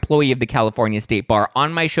former employee of the California State Bar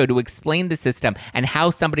on my show to explain the system and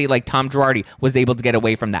how somebody like Tom Girardi was able to get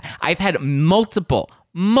away from that. I've had multiple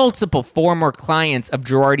former clients of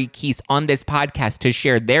Girardi Keese on this podcast to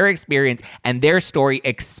share their experience and their story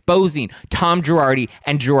exposing Tom Girardi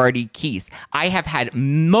and Girardi Keese. I have had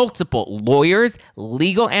multiple lawyers,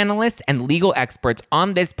 legal analysts, and legal experts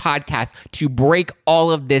on this podcast to break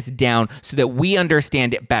all of this down so that we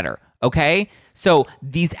understand it better, okay? So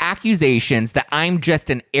these accusations that I'm just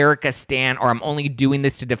an Erica stan or I'm only doing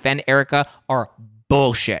this to defend Erica are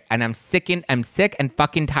bullshit. And I'm sick and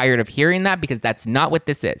fucking tired of hearing that because that's not what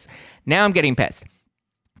this is. Now I'm getting pissed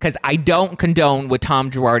because I don't condone what Tom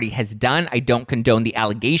Girardi has done. I don't condone the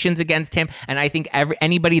allegations against him. And I think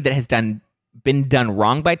anybody that has been done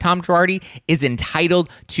wrong by Tom Girardi is entitled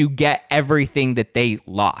to get everything that they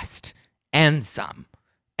lost and some.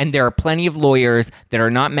 And there are plenty of lawyers that are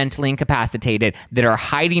not mentally incapacitated, that are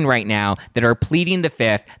hiding right now, that are pleading the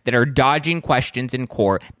fifth, that are dodging questions in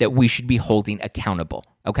court that we should be holding accountable,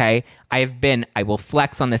 okay? I will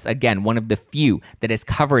flex on this again, one of the few that has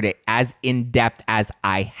covered it as in-depth as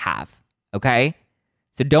I have, okay?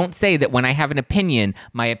 So don't say that when I have an opinion,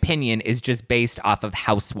 my opinion is just based off of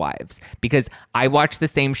Housewives, because I watch the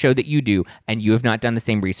same show that you do and you have not done the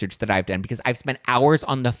same research that I've done, because I've spent hours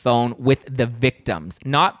on the phone with the victims,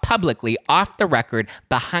 not publicly, off the record,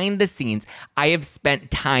 behind the scenes. I have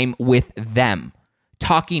spent time with them,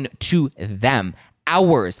 talking to them.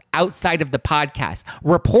 Hours outside of the podcast.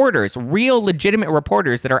 Reporters, real legitimate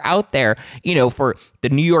reporters that are out there, for the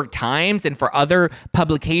New York Times and for other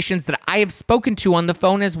publications that I have spoken to on the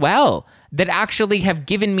phone as well, that actually have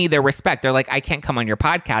given me their respect. They're like, I can't come on your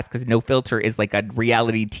podcast because No Filter is like a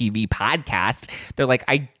reality TV podcast. They're like,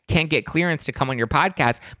 I can't get clearance to come on your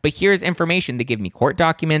podcast, but here's information. They give me court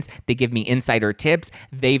documents. They give me insider tips.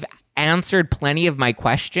 They've answered plenty of my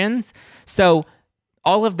questions. So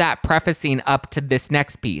all of that prefacing up to this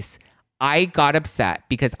next piece, I got upset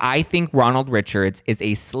because I think Ronald Richards is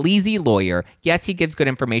a sleazy lawyer. Yes, he gives good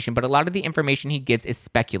information, but a lot of the information he gives is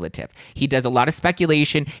speculative. He does a lot of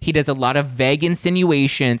speculation. He does a lot of vague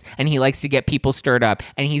insinuations, and he likes to get people stirred up.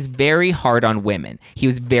 And he's very hard on women. He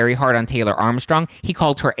was very hard on Taylor Armstrong. He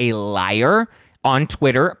called her a liar. On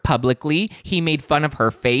Twitter, publicly, he made fun of her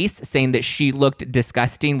face, saying that she looked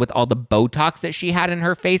disgusting with all the Botox that she had in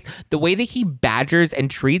her face. The way that he badgers and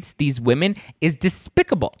treats these women is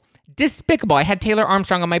despicable. Despicable. I had Taylor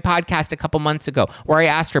Armstrong on my podcast a couple months ago where I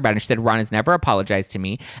asked her about it. She said, Ron has never apologized to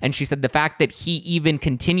me. And she said the fact that he even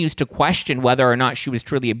continues to question whether or not she was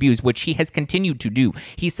truly abused, which he has continued to do.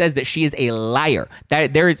 He says that she is a liar.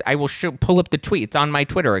 I will pull up the tweet. It's on my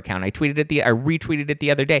Twitter account. I retweeted it the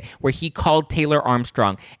other day where he called Taylor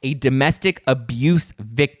Armstrong a domestic abuse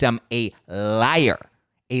victim, a liar.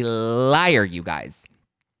 A liar, you guys.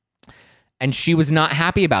 And she was not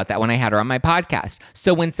happy about that when I had her on my podcast.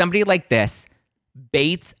 So when somebody like this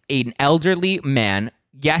baits an elderly man,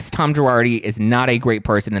 yes, Tom Girardi is not a great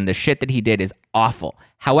person and the shit that he did is awful.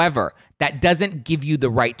 However, that doesn't give you the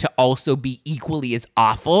right to also be equally as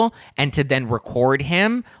awful and to then record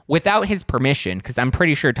him without his permission, because I'm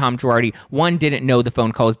pretty sure Tom Girardi, one, didn't know the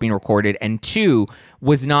phone call was being recorded, and two,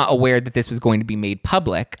 was not aware that this was going to be made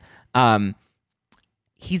public.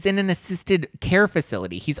 He's in an assisted care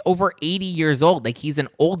facility. He's over 80 years old. Like, he's an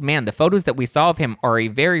old man. The photos that we saw of him are a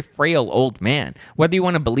very frail old man. Whether you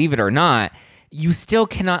want to believe it or not, you still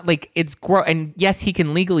cannot, it's gross. And yes, he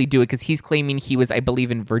can legally do it because he's claiming he was, I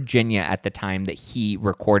believe, in Virginia at the time that he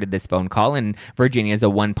recorded this phone call. And Virginia is a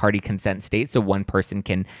one-party consent state, so one person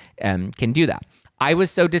can do that. I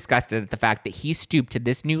was so disgusted at the fact that he stooped to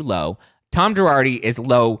this new low. Tom Girardi is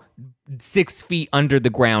low, 6 feet under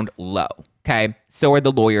the ground low. Okay, so are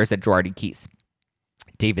the lawyers at Girardi Keese.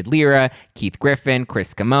 David Lira, Keith Griffin,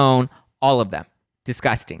 Chris Camone, all of them.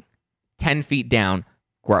 Disgusting. 10 feet down,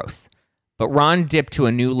 gross. But Ron dipped to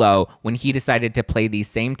a new low when he decided to play these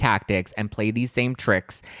same tactics and play these same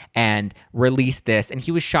tricks and release this. And he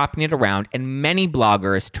was shopping it around, and many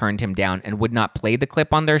bloggers turned him down and would not play the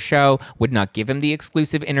clip on their show, would not give him the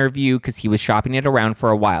exclusive interview because he was shopping it around for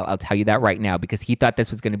a while. I'll tell you that right now, because he thought this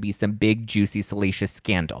was going to be some big, juicy, salacious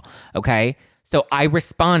scandal. Okay? So I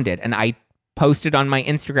responded, and I posted on my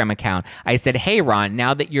Instagram account. I said, "Hey Ron,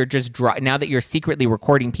 now that you're secretly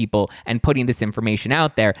recording people and putting this information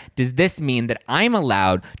out there, does this mean that I'm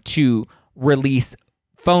allowed to release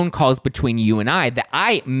phone calls between you and I that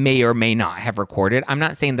I may or may not have recorded?" I'm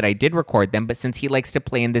not saying that I did record them, but since he likes to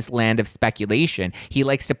play in this land of speculation, he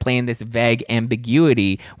likes to play in this vague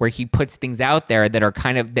ambiguity where he puts things out there that are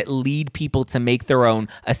that lead people to make their own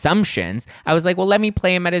assumptions. I was like, well, let me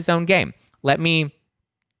play him at his own game. Let's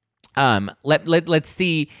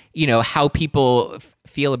see, how people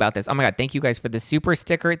feel about this. Oh my God. Thank you guys for the super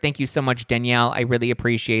sticker. Thank you so much, Danielle. I really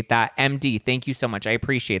appreciate that. MD, thank you so much. I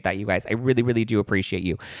appreciate that, you guys. I really, really do appreciate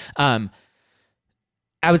you.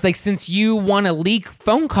 I was like, since you want to leak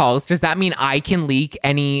phone calls, does that mean I can leak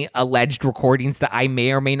any alleged recordings that I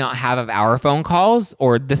may or may not have of our phone calls,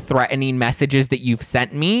 or the threatening messages that you've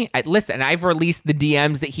sent me? Listen, I've released the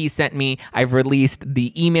DMs that he sent me. I've released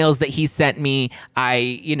the emails that he sent me.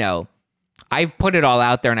 I've put it all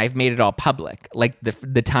out there and I've made it all public. Like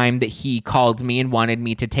the time that he called me and wanted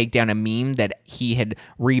me to take down a meme that he had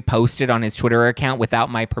reposted on his Twitter account without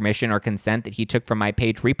my permission or consent that he took from my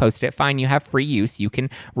page, reposted it. Fine, you have free use. You can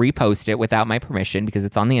repost it without my permission because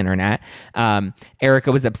it's on the internet.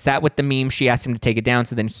 Erica was upset with the meme. She asked him to take it down.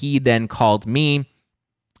 So then he called me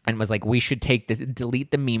and was like, we should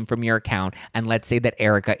delete the meme from your account, and let's say that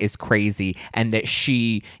Erica is crazy and that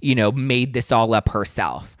she, made this all up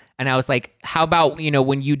herself. And I was like, how about,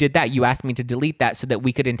 when you did that, you asked me to delete that so that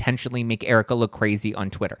we could intentionally make Erica look crazy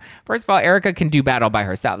on Twitter. First of all, Erica can do battle by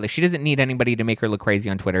herself. Like, she doesn't need anybody to make her look crazy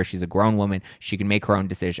on Twitter. She's a grown woman. She can make her own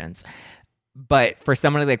decisions. But for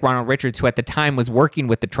someone like Ronald Richards, who at the time was working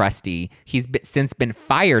with the trustee, he's since been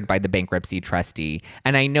fired by the bankruptcy trustee.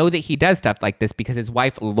 And I know that he does stuff like this because his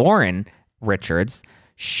wife, Lauren Richards,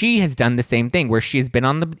 she has done the same thing where she has been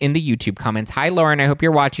in the YouTube comments. Hi, Lauren. I hope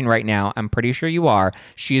you're watching right now. I'm pretty sure you are.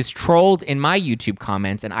 She has trolled in my YouTube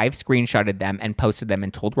comments, and I've screenshotted them and posted them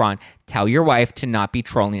and told Ron, tell your wife to not be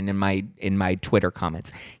trolling in my Twitter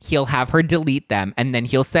comments. He'll have her delete them, and then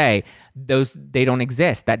he'll say, they don't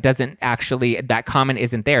exist. That comment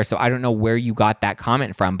isn't there. So I don't know where you got that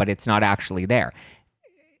comment from, but it's not actually there.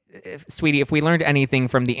 Sweetie, if we learned anything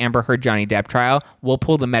from the Amber Heard Johnny Depp trial, we'll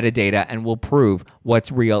pull the metadata and we'll prove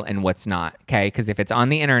what's real and what's not, okay? Because if it's on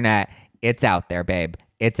the internet, it's out there, babe.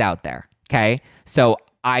 It's out there, okay? So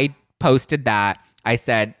I posted that. I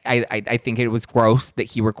said, I think it was gross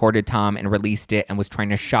that he recorded Tom and released it and was trying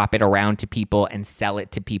to shop it around to people and sell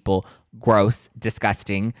it to people. Gross,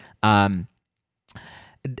 disgusting.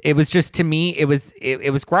 It was just, to me, it was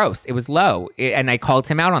gross. It was low. And I called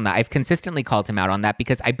him out on that. I've consistently called him out on that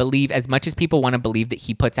because I believe, as much as people want to believe that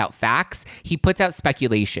he puts out facts, he puts out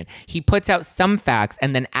speculation. He puts out some facts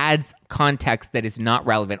and then adds context that is not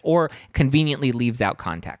relevant or conveniently leaves out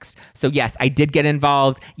context. So yes, I did get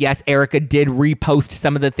involved. Yes, Erica did repost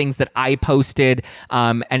some of the things that I posted.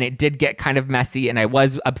 And it did get kind of messy and I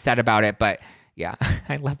was upset about it, but yeah,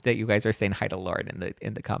 I love that you guys are saying hi to Lauren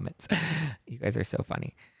in the comments. You guys are so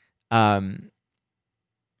funny.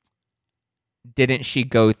 Didn't she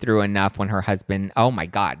go through enough when her husband? Oh my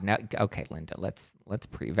God! No, okay, Linda. Let's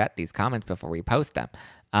pre-vet these comments before we post them.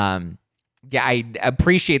 Yeah, I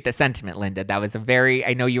appreciate the sentiment, Linda. That was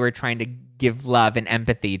I know you were trying to give love and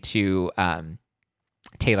empathy to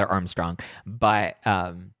Taylor Armstrong, but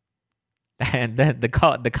and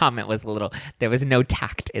the comment was there was no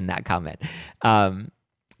tact in that comment.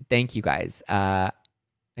 Thank you guys. I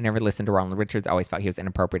never listened to Ronald Richards. I always thought he was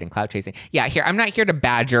inappropriate and clout chasing. Yeah, I'm not here to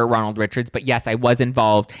badger Ronald Richards, but yes, I was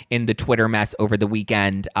involved in the Twitter mess over the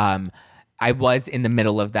weekend. I was in the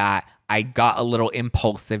middle of that. I got a little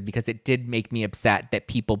impulsive because it did make me upset that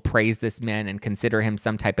people praise this man and consider him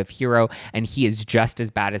some type of hero, and he is just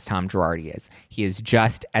as bad as Tom Girardi is. He is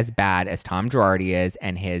just as bad as Tom Girardi is,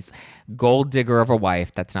 and his gold digger of a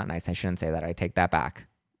wife. That's not nice. I shouldn't say that. I take that back.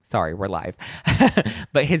 Sorry, we're live.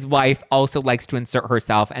 But his wife also likes to insert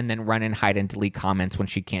herself and then run and hide and delete comments when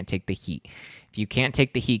she can't take the heat. If you can't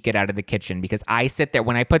take the heat, get out of the kitchen, because I sit there,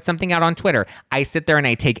 when I put something out on Twitter, I sit there and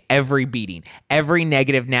I take every beating, every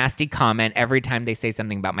negative, nasty comment, every time they say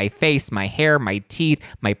something about my face, my hair, my teeth,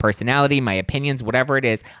 my personality, my opinions, whatever it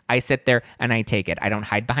is, I sit there and I take it. I don't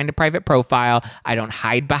hide behind a private profile. I don't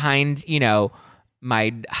hide behind,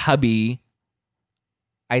 my hubby.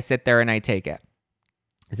 I sit there and I take it.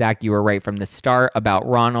 Zach, you were right from the start about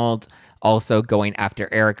Ronald. also going after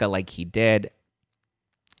Erica like he did.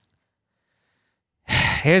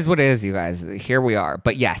 Here's what it is, you guys. Here we are.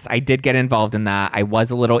 But yes, I did get involved in that. I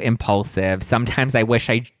was a little impulsive. Sometimes I wish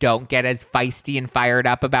I don't get as feisty and fired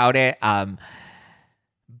up about it.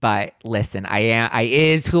 But listen, I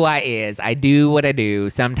is who I is. I do what I do.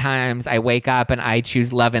 Sometimes I wake up and I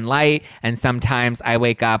choose love and light. And sometimes I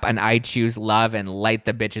wake up and I choose love and light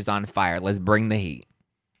the bitches on fire. Let's bring the heat.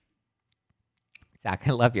 Zach,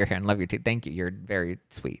 I love your hair and love your teeth. Thank you. You're very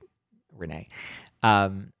sweet, Renee.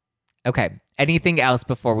 Okay. Anything else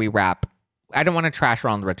before we wrap? I don't want to trash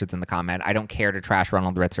Ronald Richards in the comment. I don't care to trash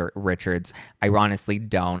Ronald Richards. I honestly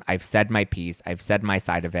don't. I've said my piece. I've said my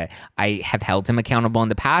side of it. I have held him accountable in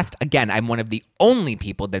the past. Again, I'm one of the only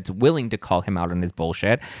people that's willing to call him out on his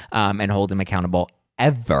bullshit and hold him accountable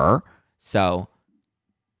ever. So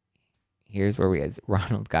here's where he is.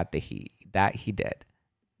 Ronald got the heat. That he did.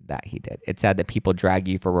 It's sad that people drag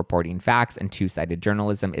you for reporting facts and two-sided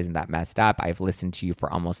journalism. Isn't that messed up? I've listened to you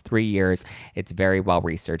for almost 3 years. It's very well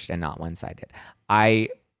researched and not one-sided. I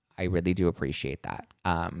really do appreciate that.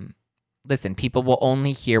 Listen, people will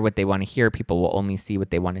only hear what they want to hear. People will only see what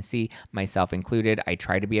they want to see, myself included. I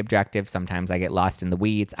try to be objective. Sometimes I get lost in the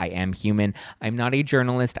weeds. I am human. I'm not a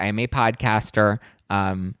journalist. I am a podcaster.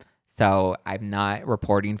 So I'm not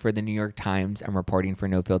reporting for the New York Times. I'm reporting for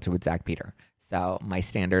No Filter with Zach Peter. So my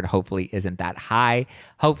standard hopefully isn't that high.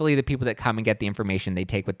 Hopefully the people that come and get the information, they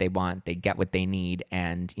take what they want, they get what they need,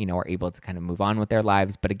 and, are able to kind of move on with their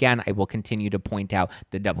lives. But again, I will continue to point out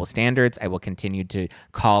the double standards. I will continue to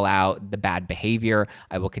call out the bad behavior.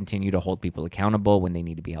 I will continue to hold people accountable when they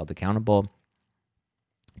need to be held accountable.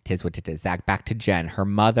 Tis what it is. Zach, back to Jen. Her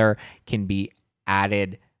mother can be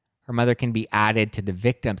added to the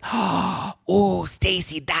victims. Oh,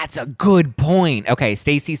 Stacy, that's a good point. Okay,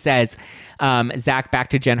 Stacy says, Zach, back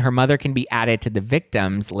to Jen. Her mother can be added to the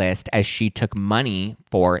victims list as she took money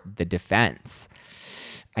for the defense.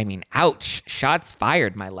 I mean, ouch. Shots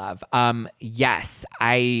fired, my love. Yes,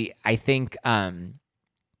 I think that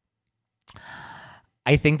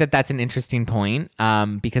that's an interesting point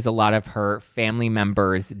because a lot of her family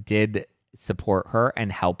members did support her and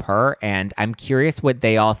help her, and I'm curious what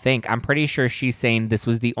they all think. I'm pretty sure she's saying this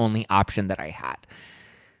was the only option that I had.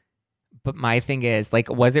 But my thing is,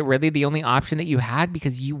 was it really the only option that you had?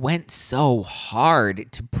 Because you went so hard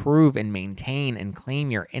to prove and maintain and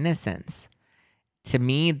claim your innocence. To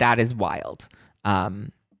me, that is wild.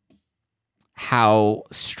 How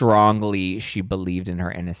strongly she believed in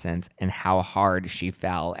her innocence and how hard she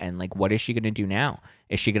fell. And what is she going to do now?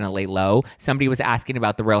 Is she going to lay low? Somebody was asking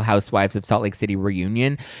about the Real Housewives of Salt Lake City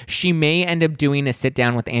reunion. She may end up doing a sit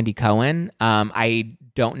down with Andy Cohen. I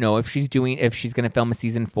don't know if she's going to film a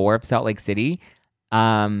season 4 of Salt Lake City.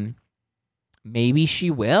 Maybe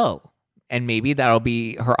she will. And maybe that'll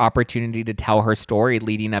be her opportunity to tell her story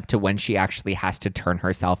leading up to when she actually has to turn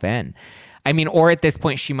herself in. I mean, or at this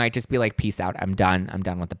point, she might just be like, peace out. I'm done. I'm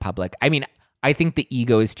done with the public. I mean, I think the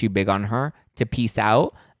ego is too big on her to peace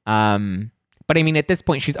out. But I mean, at this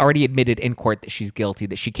point, she's already admitted in court that she's guilty,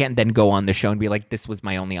 that she can't then go on the show and be like, this was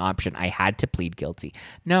my only option. I had to plead guilty.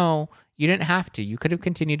 No, you didn't have to. You could have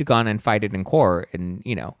continued to go on and fight it in court and,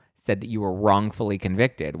 said that you were wrongfully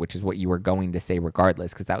convicted, which is what you were going to say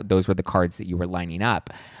regardless, because those were the cards that you were lining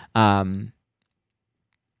up,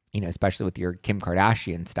 especially with your Kim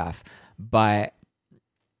Kardashian stuff. But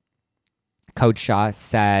Coach Shah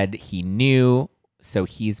said he knew, so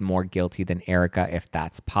he's more guilty than Erica if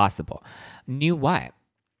that's possible. Knew what,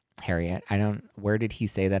 Harriet? Where did he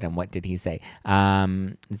say that and what did he say?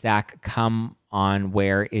 Zach, come on,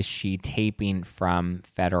 where is she taping from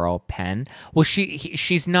federal pen? Well,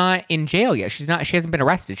 she's not in jail yet. She hasn't been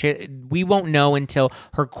arrested. We won't know until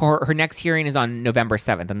her next hearing is on November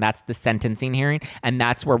 7th, and that's the sentencing hearing, and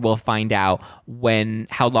that's where we'll find out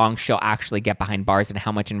how long she'll actually get behind bars and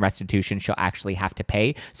how much in restitution she'll actually have to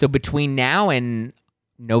pay. So between now and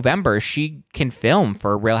November, she can film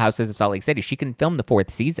for Real Housewives of Salt Lake City. She can film the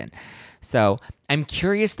 4th season. So I'm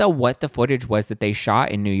curious, though, what the footage was that they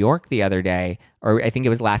shot in New York the other day, or I think it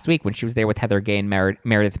was last week when she was there with Heather Gay and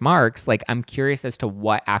Meredith Marks. I'm curious as to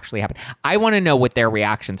what actually happened. I want to know what their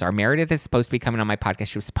reactions are. Meredith is supposed to be coming on my podcast.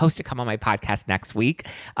 She was supposed to come on my podcast next week,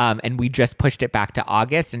 and we just pushed it back to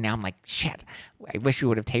August, and now I'm like, shit, I wish we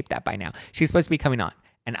would have taped that by now. She's supposed to be coming on,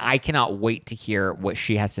 and I cannot wait to hear what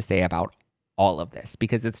she has to say about all of this,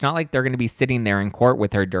 because it's not like they're going to be sitting there in court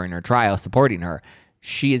with her during her trial supporting her.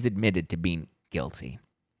 She is admitted to being guilty.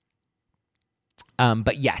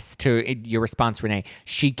 But yes, to your response, Renee,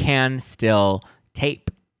 she can still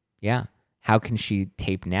tape. Yeah. How can she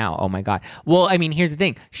tape now? Oh my God. Well, I mean, here's the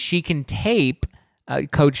thing. She can tape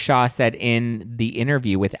Coach Shaw said in the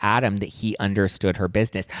interview with Adam that he understood her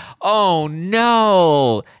business. Oh,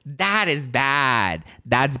 no. That is bad.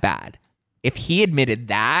 That's bad. If he admitted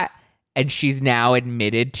that and she's now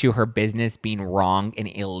admitted to her business being wrong and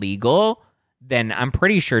illegal, then I'm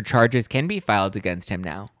pretty sure charges can be filed against him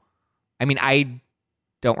now. I mean, I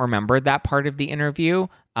don't remember that part of the interview.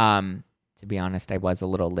 To be honest, I was a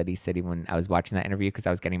little Liddy City when I was watching that interview because I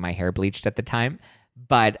was getting my hair bleached at the time.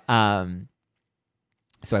 But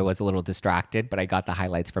so I was a little distracted, but I got the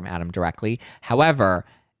highlights from Adam directly. However,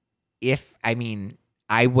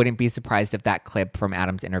 I wouldn't be surprised if that clip from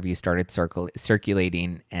Adam's interview started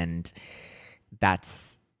circulating, and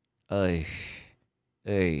that's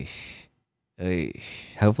hopefully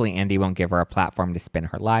Andy won't give her a platform to spin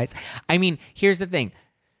her lies. I mean, here's the thing.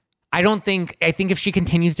 I think if she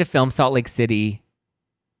continues to film Salt Lake City,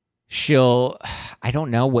 I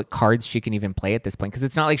don't know what cards she can even play at this point, because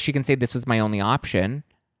it's not like she can say this was my only option,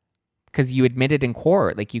 because you admitted in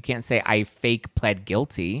court. Like, you can't say I fake pled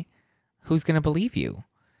guilty. Who's going to believe you?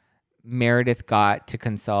 Meredith got to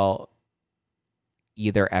consult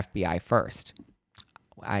either FBI first.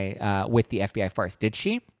 With the FBI first. Did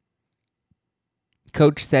she?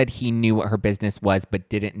 Coach said he knew what her business was, but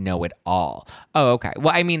didn't know it all. Oh, okay.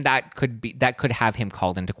 Well, I mean, that could have him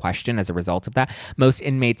called into question as a result of that. Most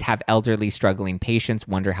inmates have elderly, struggling patients.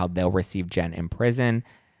 Wonder how they'll receive Jen in prison.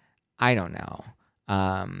 I don't know.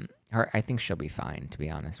 I think she'll be fine, to be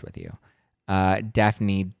honest with you. Def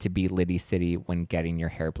need to be Liddy City when getting your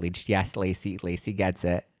hair bleached. Yes, Lacey. Lacey gets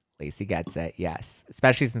it. Lacey gets it. Yes.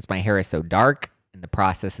 Especially since my hair is so dark and the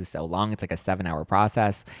process is so long. It's like a 7-hour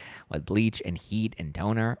process with bleach and heat and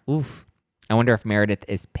toner. Oof. I wonder if Meredith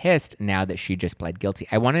is pissed now that she just pled guilty.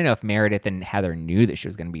 I want to know if Meredith and Heather knew that she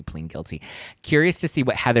was going to be pleading guilty. Curious to see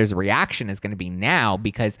what Heather's reaction is going to be now,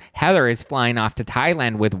 because Heather is flying off to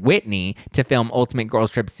Thailand with Whitney to film Ultimate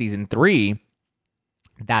Girls Trip Season 3.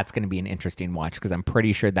 That's going to be an interesting watch, because I'm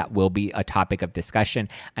pretty sure that will be a topic of discussion,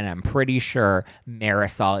 and I'm pretty sure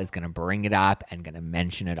Marisol is going to bring it up and going to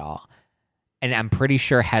mention it all. And I'm pretty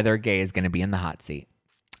sure Heather Gay is going to be in the hot seat.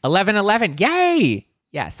 11/11, yay!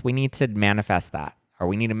 Yes, we need to manifest that. Or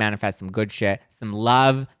we need to manifest some good shit, some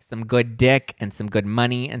love, some good dick, and some good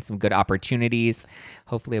money, and some good opportunities.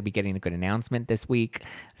 Hopefully I'll be getting a good announcement this week.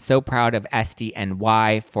 So proud of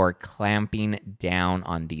SDNY for clamping down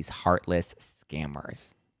on these heartless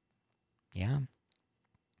scammers. Yeah.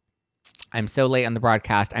 I'm so late on the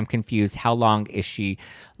broadcast. I'm confused. How long is she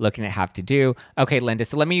looking to have to do? Okay, Linda.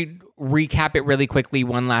 So let me recap it really quickly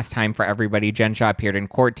one last time for everybody. Jen Shah appeared in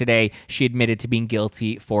court today. She admitted to being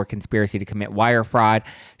guilty for conspiracy to commit wire fraud.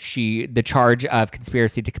 The charge of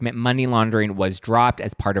conspiracy to commit money laundering was dropped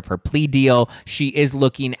as part of her plea deal. She is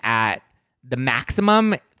looking at the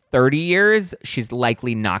maximum 30 years. She's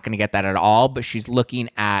likely not going to get that at all, but she's looking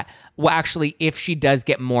at, well, actually, if she does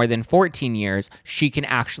get more than 14 years, she can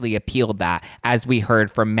actually appeal that. As we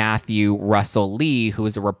heard from Matthew Russell Lee, who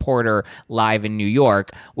is a reporter live in New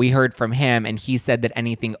York, we heard from him, and he said that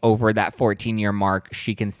anything over that 14-year mark,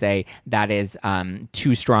 she can say that is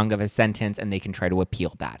too strong of a sentence, and they can try to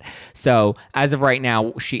appeal that. So as of right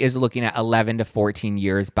now, she is looking at 11 to 14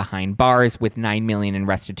 years behind bars, with $9 million in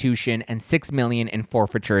restitution and $6 million in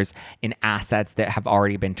forfeitures in assets that have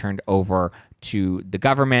already been turned over to the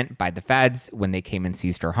government by the feds when they came and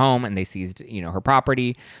seized her home, and they seized, her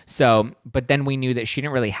property. So, but then we knew that she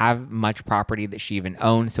didn't really have much property that she even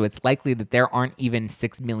owned. So it's likely that there aren't even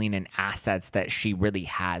 $6 million in assets that she really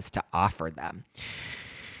has to offer them.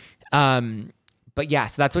 But yeah,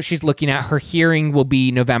 so that's what she's looking at. Her hearing will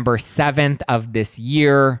be November 7th of this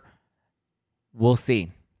year. We'll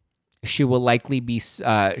see. She will likely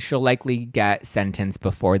she'll likely get sentenced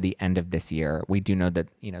before the end of this year. We do know that,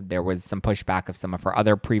 there was some pushback of some of her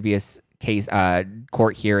other previous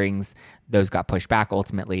court hearings. Those got pushed back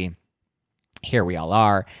ultimately. Here we all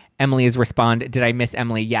are. Emily has responded. Did I miss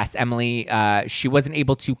Emily? Yes, Emily, she wasn't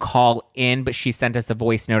able to call in, but she sent us a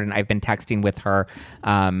voice note, and I've been texting with her.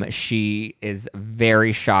 She is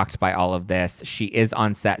very shocked by all of this. She is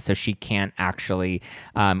on set, so she can't actually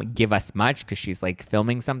give us much because she's like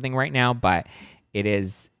filming something right now, but it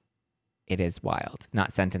is wild.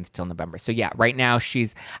 Not sentenced till November. So yeah, right now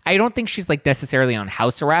I don't think she's like necessarily on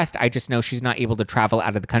house arrest. I just know she's not able to travel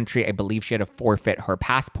out of the country. I believe she had to forfeit her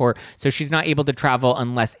passport. So she's not able to travel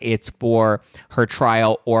unless it's for her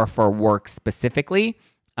trial or for work specifically.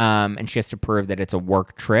 And she has to prove that it's a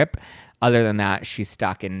work trip. Other than that, she's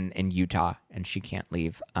stuck in Utah and she can't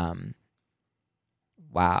leave.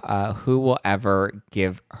 Wow. Who will ever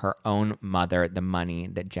give her own mother the money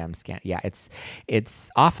that Jem scanned? Yeah, it's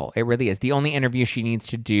awful. It really is. The only interview she needs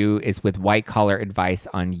to do is with White Collar Advice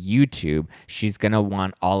on YouTube. She's going to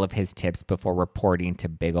want all of his tips before reporting to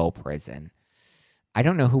big old prison. I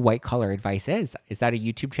don't know who White Collar Advice is. Is that a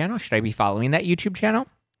YouTube channel? Should I be following that YouTube channel?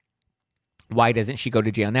 Why doesn't she go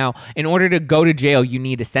to jail now? In order to go to jail, you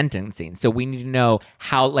need a sentencing. So we need to know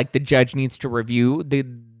how, like, the judge needs to review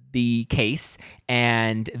the case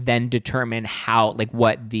and then determine how, like,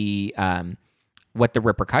 what the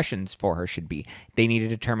repercussions for her should be. They need to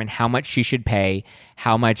determine how much she should pay,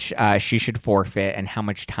 how much she should forfeit, and how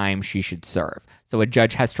much time she should serve. So a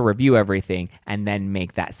judge has to review everything and then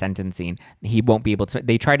make that sentencing. He won't be able to.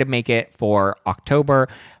 They tried to make it for October.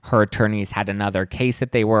 Her attorneys had another case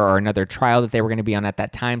or another trial that they were going to be on at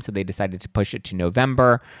that time, so they decided to push it to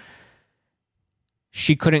November.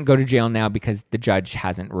 She couldn't go to jail now because the judge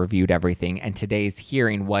hasn't reviewed everything. And today's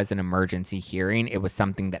hearing was an emergency hearing. It was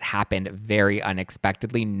something that happened very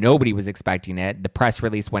unexpectedly. Nobody was expecting it. The press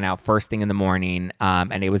release went out first thing in the morning,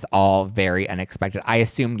 and it was all very unexpected. I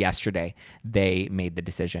assumed yesterday they made the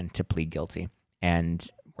decision to plead guilty. And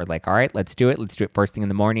we're like, all right, let's do it. Let's do it first thing in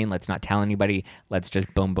the morning. Let's not tell anybody. Let's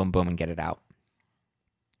just boom, boom, boom and get it out.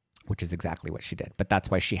 Which is exactly what she did. But that's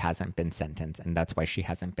why she hasn't been sentenced, and that's why she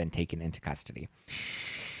hasn't been taken into custody.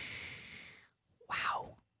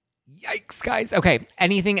 Wow. Yikes, guys. Okay,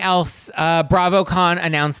 anything else? BravoCon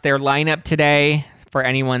announced their lineup today for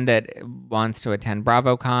anyone that wants to attend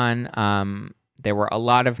BravoCon. There were a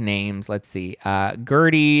lot of names. Let's see.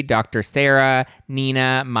 Gertie, Dr. Sarah,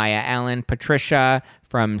 Nina, Maya Allen, Patricia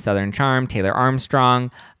from Southern Charm, Taylor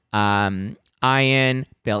Armstrong, Ian,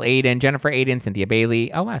 Bill Aiden, Jennifer Aiden, Cynthia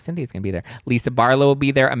Bailey. Oh, wow, Cynthia's going to be there. Lisa Barlow will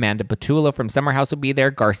be there. Amanda Petula from Summer House will be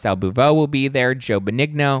there. Garcelle Bouveau will be there. Joe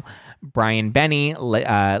Benigno, Brian Benny,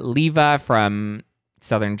 Leva from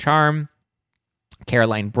Southern Charm,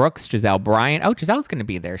 Caroline Brooks, Giselle Bryant. Oh, Giselle's going to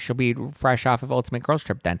be there. She'll be fresh off of Ultimate Girls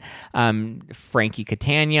Trip then. Frankie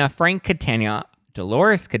Catania, Frank Catania,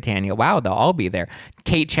 Dolores Catania. Wow, they'll all be there.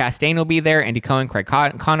 Kate Chastain will be there. Andy Cohen, Craig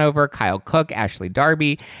Conover, Kyle Cook, Ashley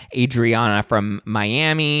Darby, Adriana from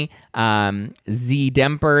Miami, Z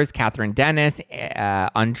Dempers, Catherine Dennis,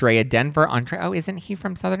 Andrea Denver. Isn't he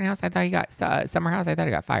from Southern House? I thought he got Summer House. I thought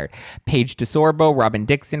he got fired. Paige DeSorbo, Robin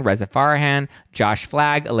Dixon, Reza Farahan, Josh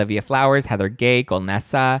Flagg, Olivia Flowers, Heather Gay,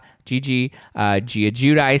 Golnessa, Gigi, Gia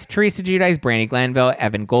Giudice, Teresa Giudice, Brandy Glanville,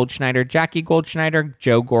 Evan Goldschneider, Jackie Goldschneider,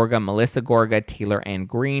 Joe Gorga, Melissa Gorga, Taylor Ann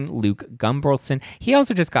Green, Luke Gumbelson. He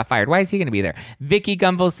also just got fired. Why is he going to be there? Vicky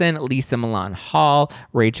Gumbelson, Lisa Milan Hall,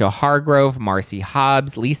 Rachel Hargrove, Marcy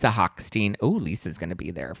Hobbs, Lisa Hochstein. Oh, Lisa's going to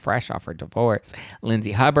be there, fresh off her divorce.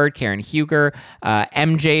 Lindsay Hubbard, Karen Huger,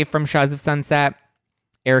 MJ from Shaws of Sunset.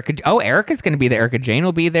 Erica's going to be there. Erica Jane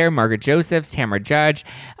will be there. Margaret Josephs, Tamara Judge,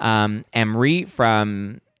 Emery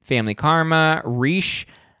from Family Karma, Reish,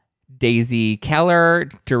 Daisy Keller,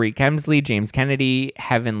 Dorit Kemsley, James Kennedy,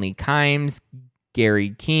 Heavenly Kimes,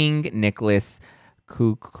 Gary King, Nicholas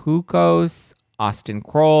Kukos, Austin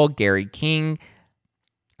Kroll, Gary King.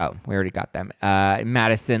 Oh, we already got them.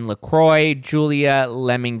 Madison LaCroix, Julia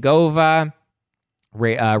Lemingova,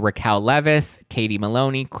 Raquel Levis, Katie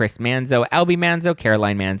Maloney, Chris Manzo, Albie Manzo,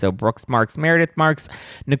 Caroline Manzo, Brooks Marks, Meredith Marks,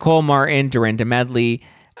 Nicole Martin, Dorinda Medley,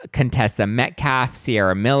 Contessa Metcalf,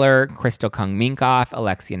 Sierra Miller, Crystal Kung Minkoff,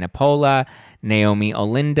 Alexia Napola, Naomi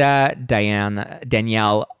Olinda,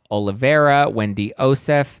 Danielle Oliveira, Wendy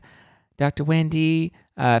Osef, Dr. Wendy,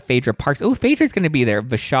 Phaedra Parks. Oh, Phaedra's going to be there.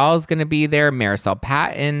 Vishal's going to be there. Marisol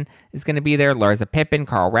Patton is going to be there. Larsa Pippen,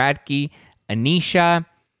 Carl Radke, Anisha,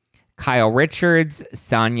 Kyle Richards,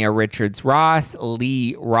 Sonia Richards-Ross,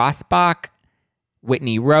 Lee Rossbach,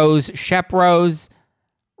 Whitney Rose, Shep Rose,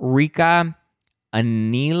 Rika,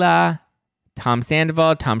 Anila, Tom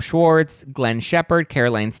Sandoval, Tom Schwartz, Glenn Shepard,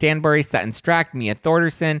 Caroline Stanbury, Sutton Strack, Mia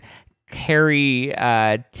Thorderson, Carrie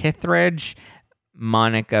Tithridge,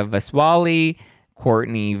 Monica Vaswali,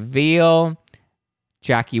 Courtney Veal,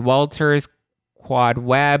 Jackie Walters, Quad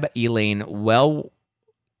Webb, Elaine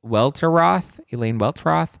Welteroth,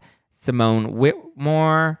 Simone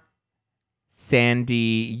Whitmore,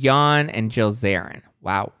 Sandy Yon, and Jill Zarin.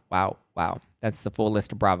 Wow. That's the full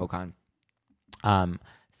list of BravoCon.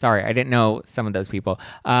 Sorry, I didn't know some of those people.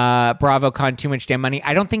 BravoCon, Too Much Damn Money.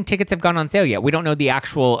 I don't think tickets have gone on sale yet. We don't know the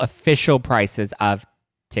actual official prices of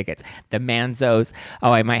tickets. The Manzos.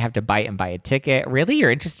 Oh, I might have to bite and buy a ticket. Really? You're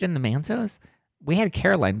interested in the Manzos? We had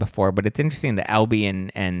Caroline before, but it's interesting that Albie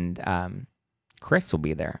and Chris will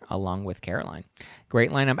be there along with Caroline. Great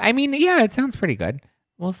lineup. I mean, yeah, it sounds pretty good.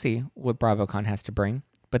 We'll see what BravoCon has to bring.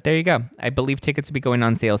 But there you go. I believe tickets will be going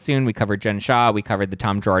on sale soon. We covered Jen Shah. We covered the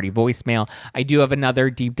Tom Girardi voicemail. I do have another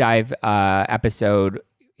deep dive episode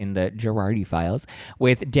in the Girardi files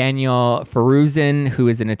with Daniel Feruzin, who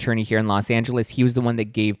is an attorney here in Los Angeles. He was the one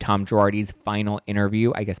that gave Tom Girardi's final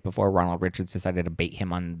interview, I guess, before Ronald Richards decided to bait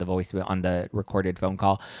him on the voicemail, on the recorded phone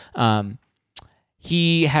call.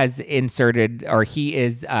 He has inserted, or he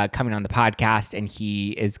is coming on the podcast, and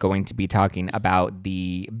he is going to be talking about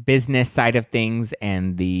the business side of things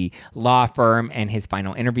and the law firm and his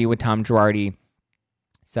final interview with Tom Girardi.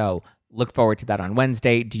 So look forward to that on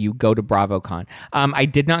Wednesday. Do you go to BravoCon? I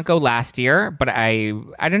did not go last year, but I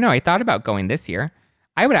don't know. I thought about going this year.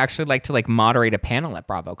 I would actually like to moderate a panel at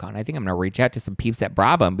BravoCon. I think I'm going to reach out to some peeps at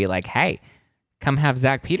Bravo and be like, hey, come have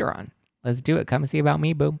Zach Peter on. Let's do it. Come see about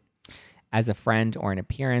me, boo. As a friend or an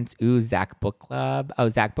appearance. Ooh, Zach Book Club. Oh,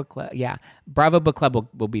 Zach Book Club. Yeah. Bravo Book Club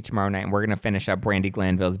will be tomorrow night, and we're going to finish up Brandy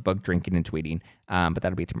Glanville's book, Drinking and Tweeting. But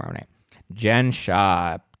that'll be tomorrow night. Jen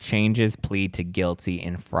Shah changes plea to guilty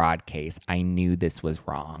in fraud case. I knew this was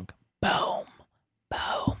wrong. Boom.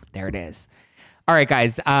 Boom. There it is. All right,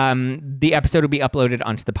 guys. The episode will be uploaded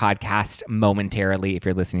onto the podcast momentarily. If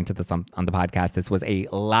you're listening to this on the podcast, this was a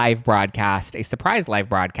live broadcast, a surprise live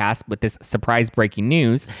broadcast with this surprise breaking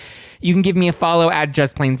news. You can give me a follow at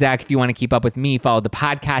Just Plain Zach if you want to keep up with me. Follow the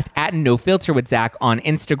podcast at No Filter with Zach on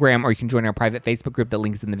Instagram, or you can join our private Facebook group. The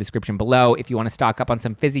link's in the description below. If you want to stock up on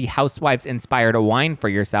some fizzy housewives-inspired wine for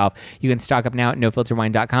yourself, you can stock up now at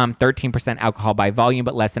nofilterwine.com. 13% alcohol by volume,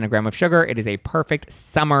 but less than a gram of sugar. It is a perfect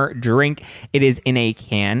summer drink. It is in a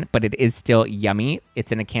can, but it is still yummy.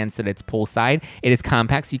 It's in a can so that it's poolside. It is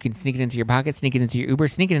compact, so you can sneak it into your pocket, sneak it into your Uber,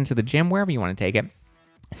 sneak it into the gym, wherever you want to take it.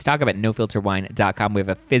 Stock up at nofilterwine.com. We have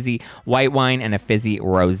a fizzy white wine and a fizzy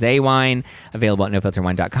rosé wine available at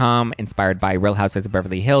nofilterwine.com, inspired by Real Housewives of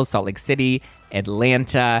Beverly Hills, Salt Lake City,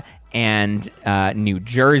 Atlanta, and New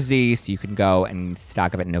Jersey. So you can go and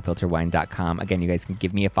stock up at nofilterwine.com. Again, you guys can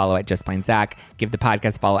give me a follow at Just Plain Zach. Give the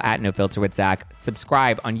podcast a follow at No Filter with Zach.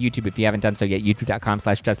 Subscribe on YouTube if you haven't done so yet.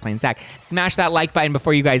 YouTube.com/JustPlainZach. Smash that like button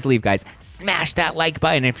before you guys leave, guys. Smash that like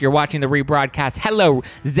button. If you're watching the rebroadcast, hello,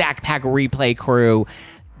 Zach Pack replay crew.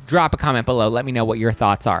 Drop a comment below. Let me know what your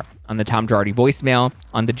thoughts are on the Tom Girardi voicemail,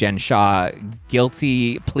 on the Jen Shah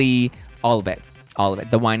guilty plea, all of it. All of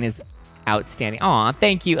it. The wine is outstanding. Aw,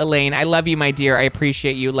 thank you, Elaine. I love you, my dear. I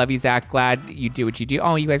appreciate you. Love you, Zach. Glad you do what you do.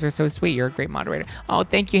 Oh, you guys are so sweet. You're a great moderator. Oh,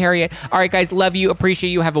 thank you, Harriet. All right, guys. Love you. Appreciate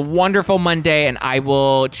you. Have a wonderful Monday, and I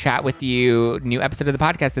will chat with you. New episode of the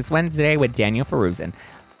podcast this Wednesday with Daniel Feruzin.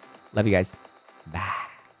 Love you guys. Bye.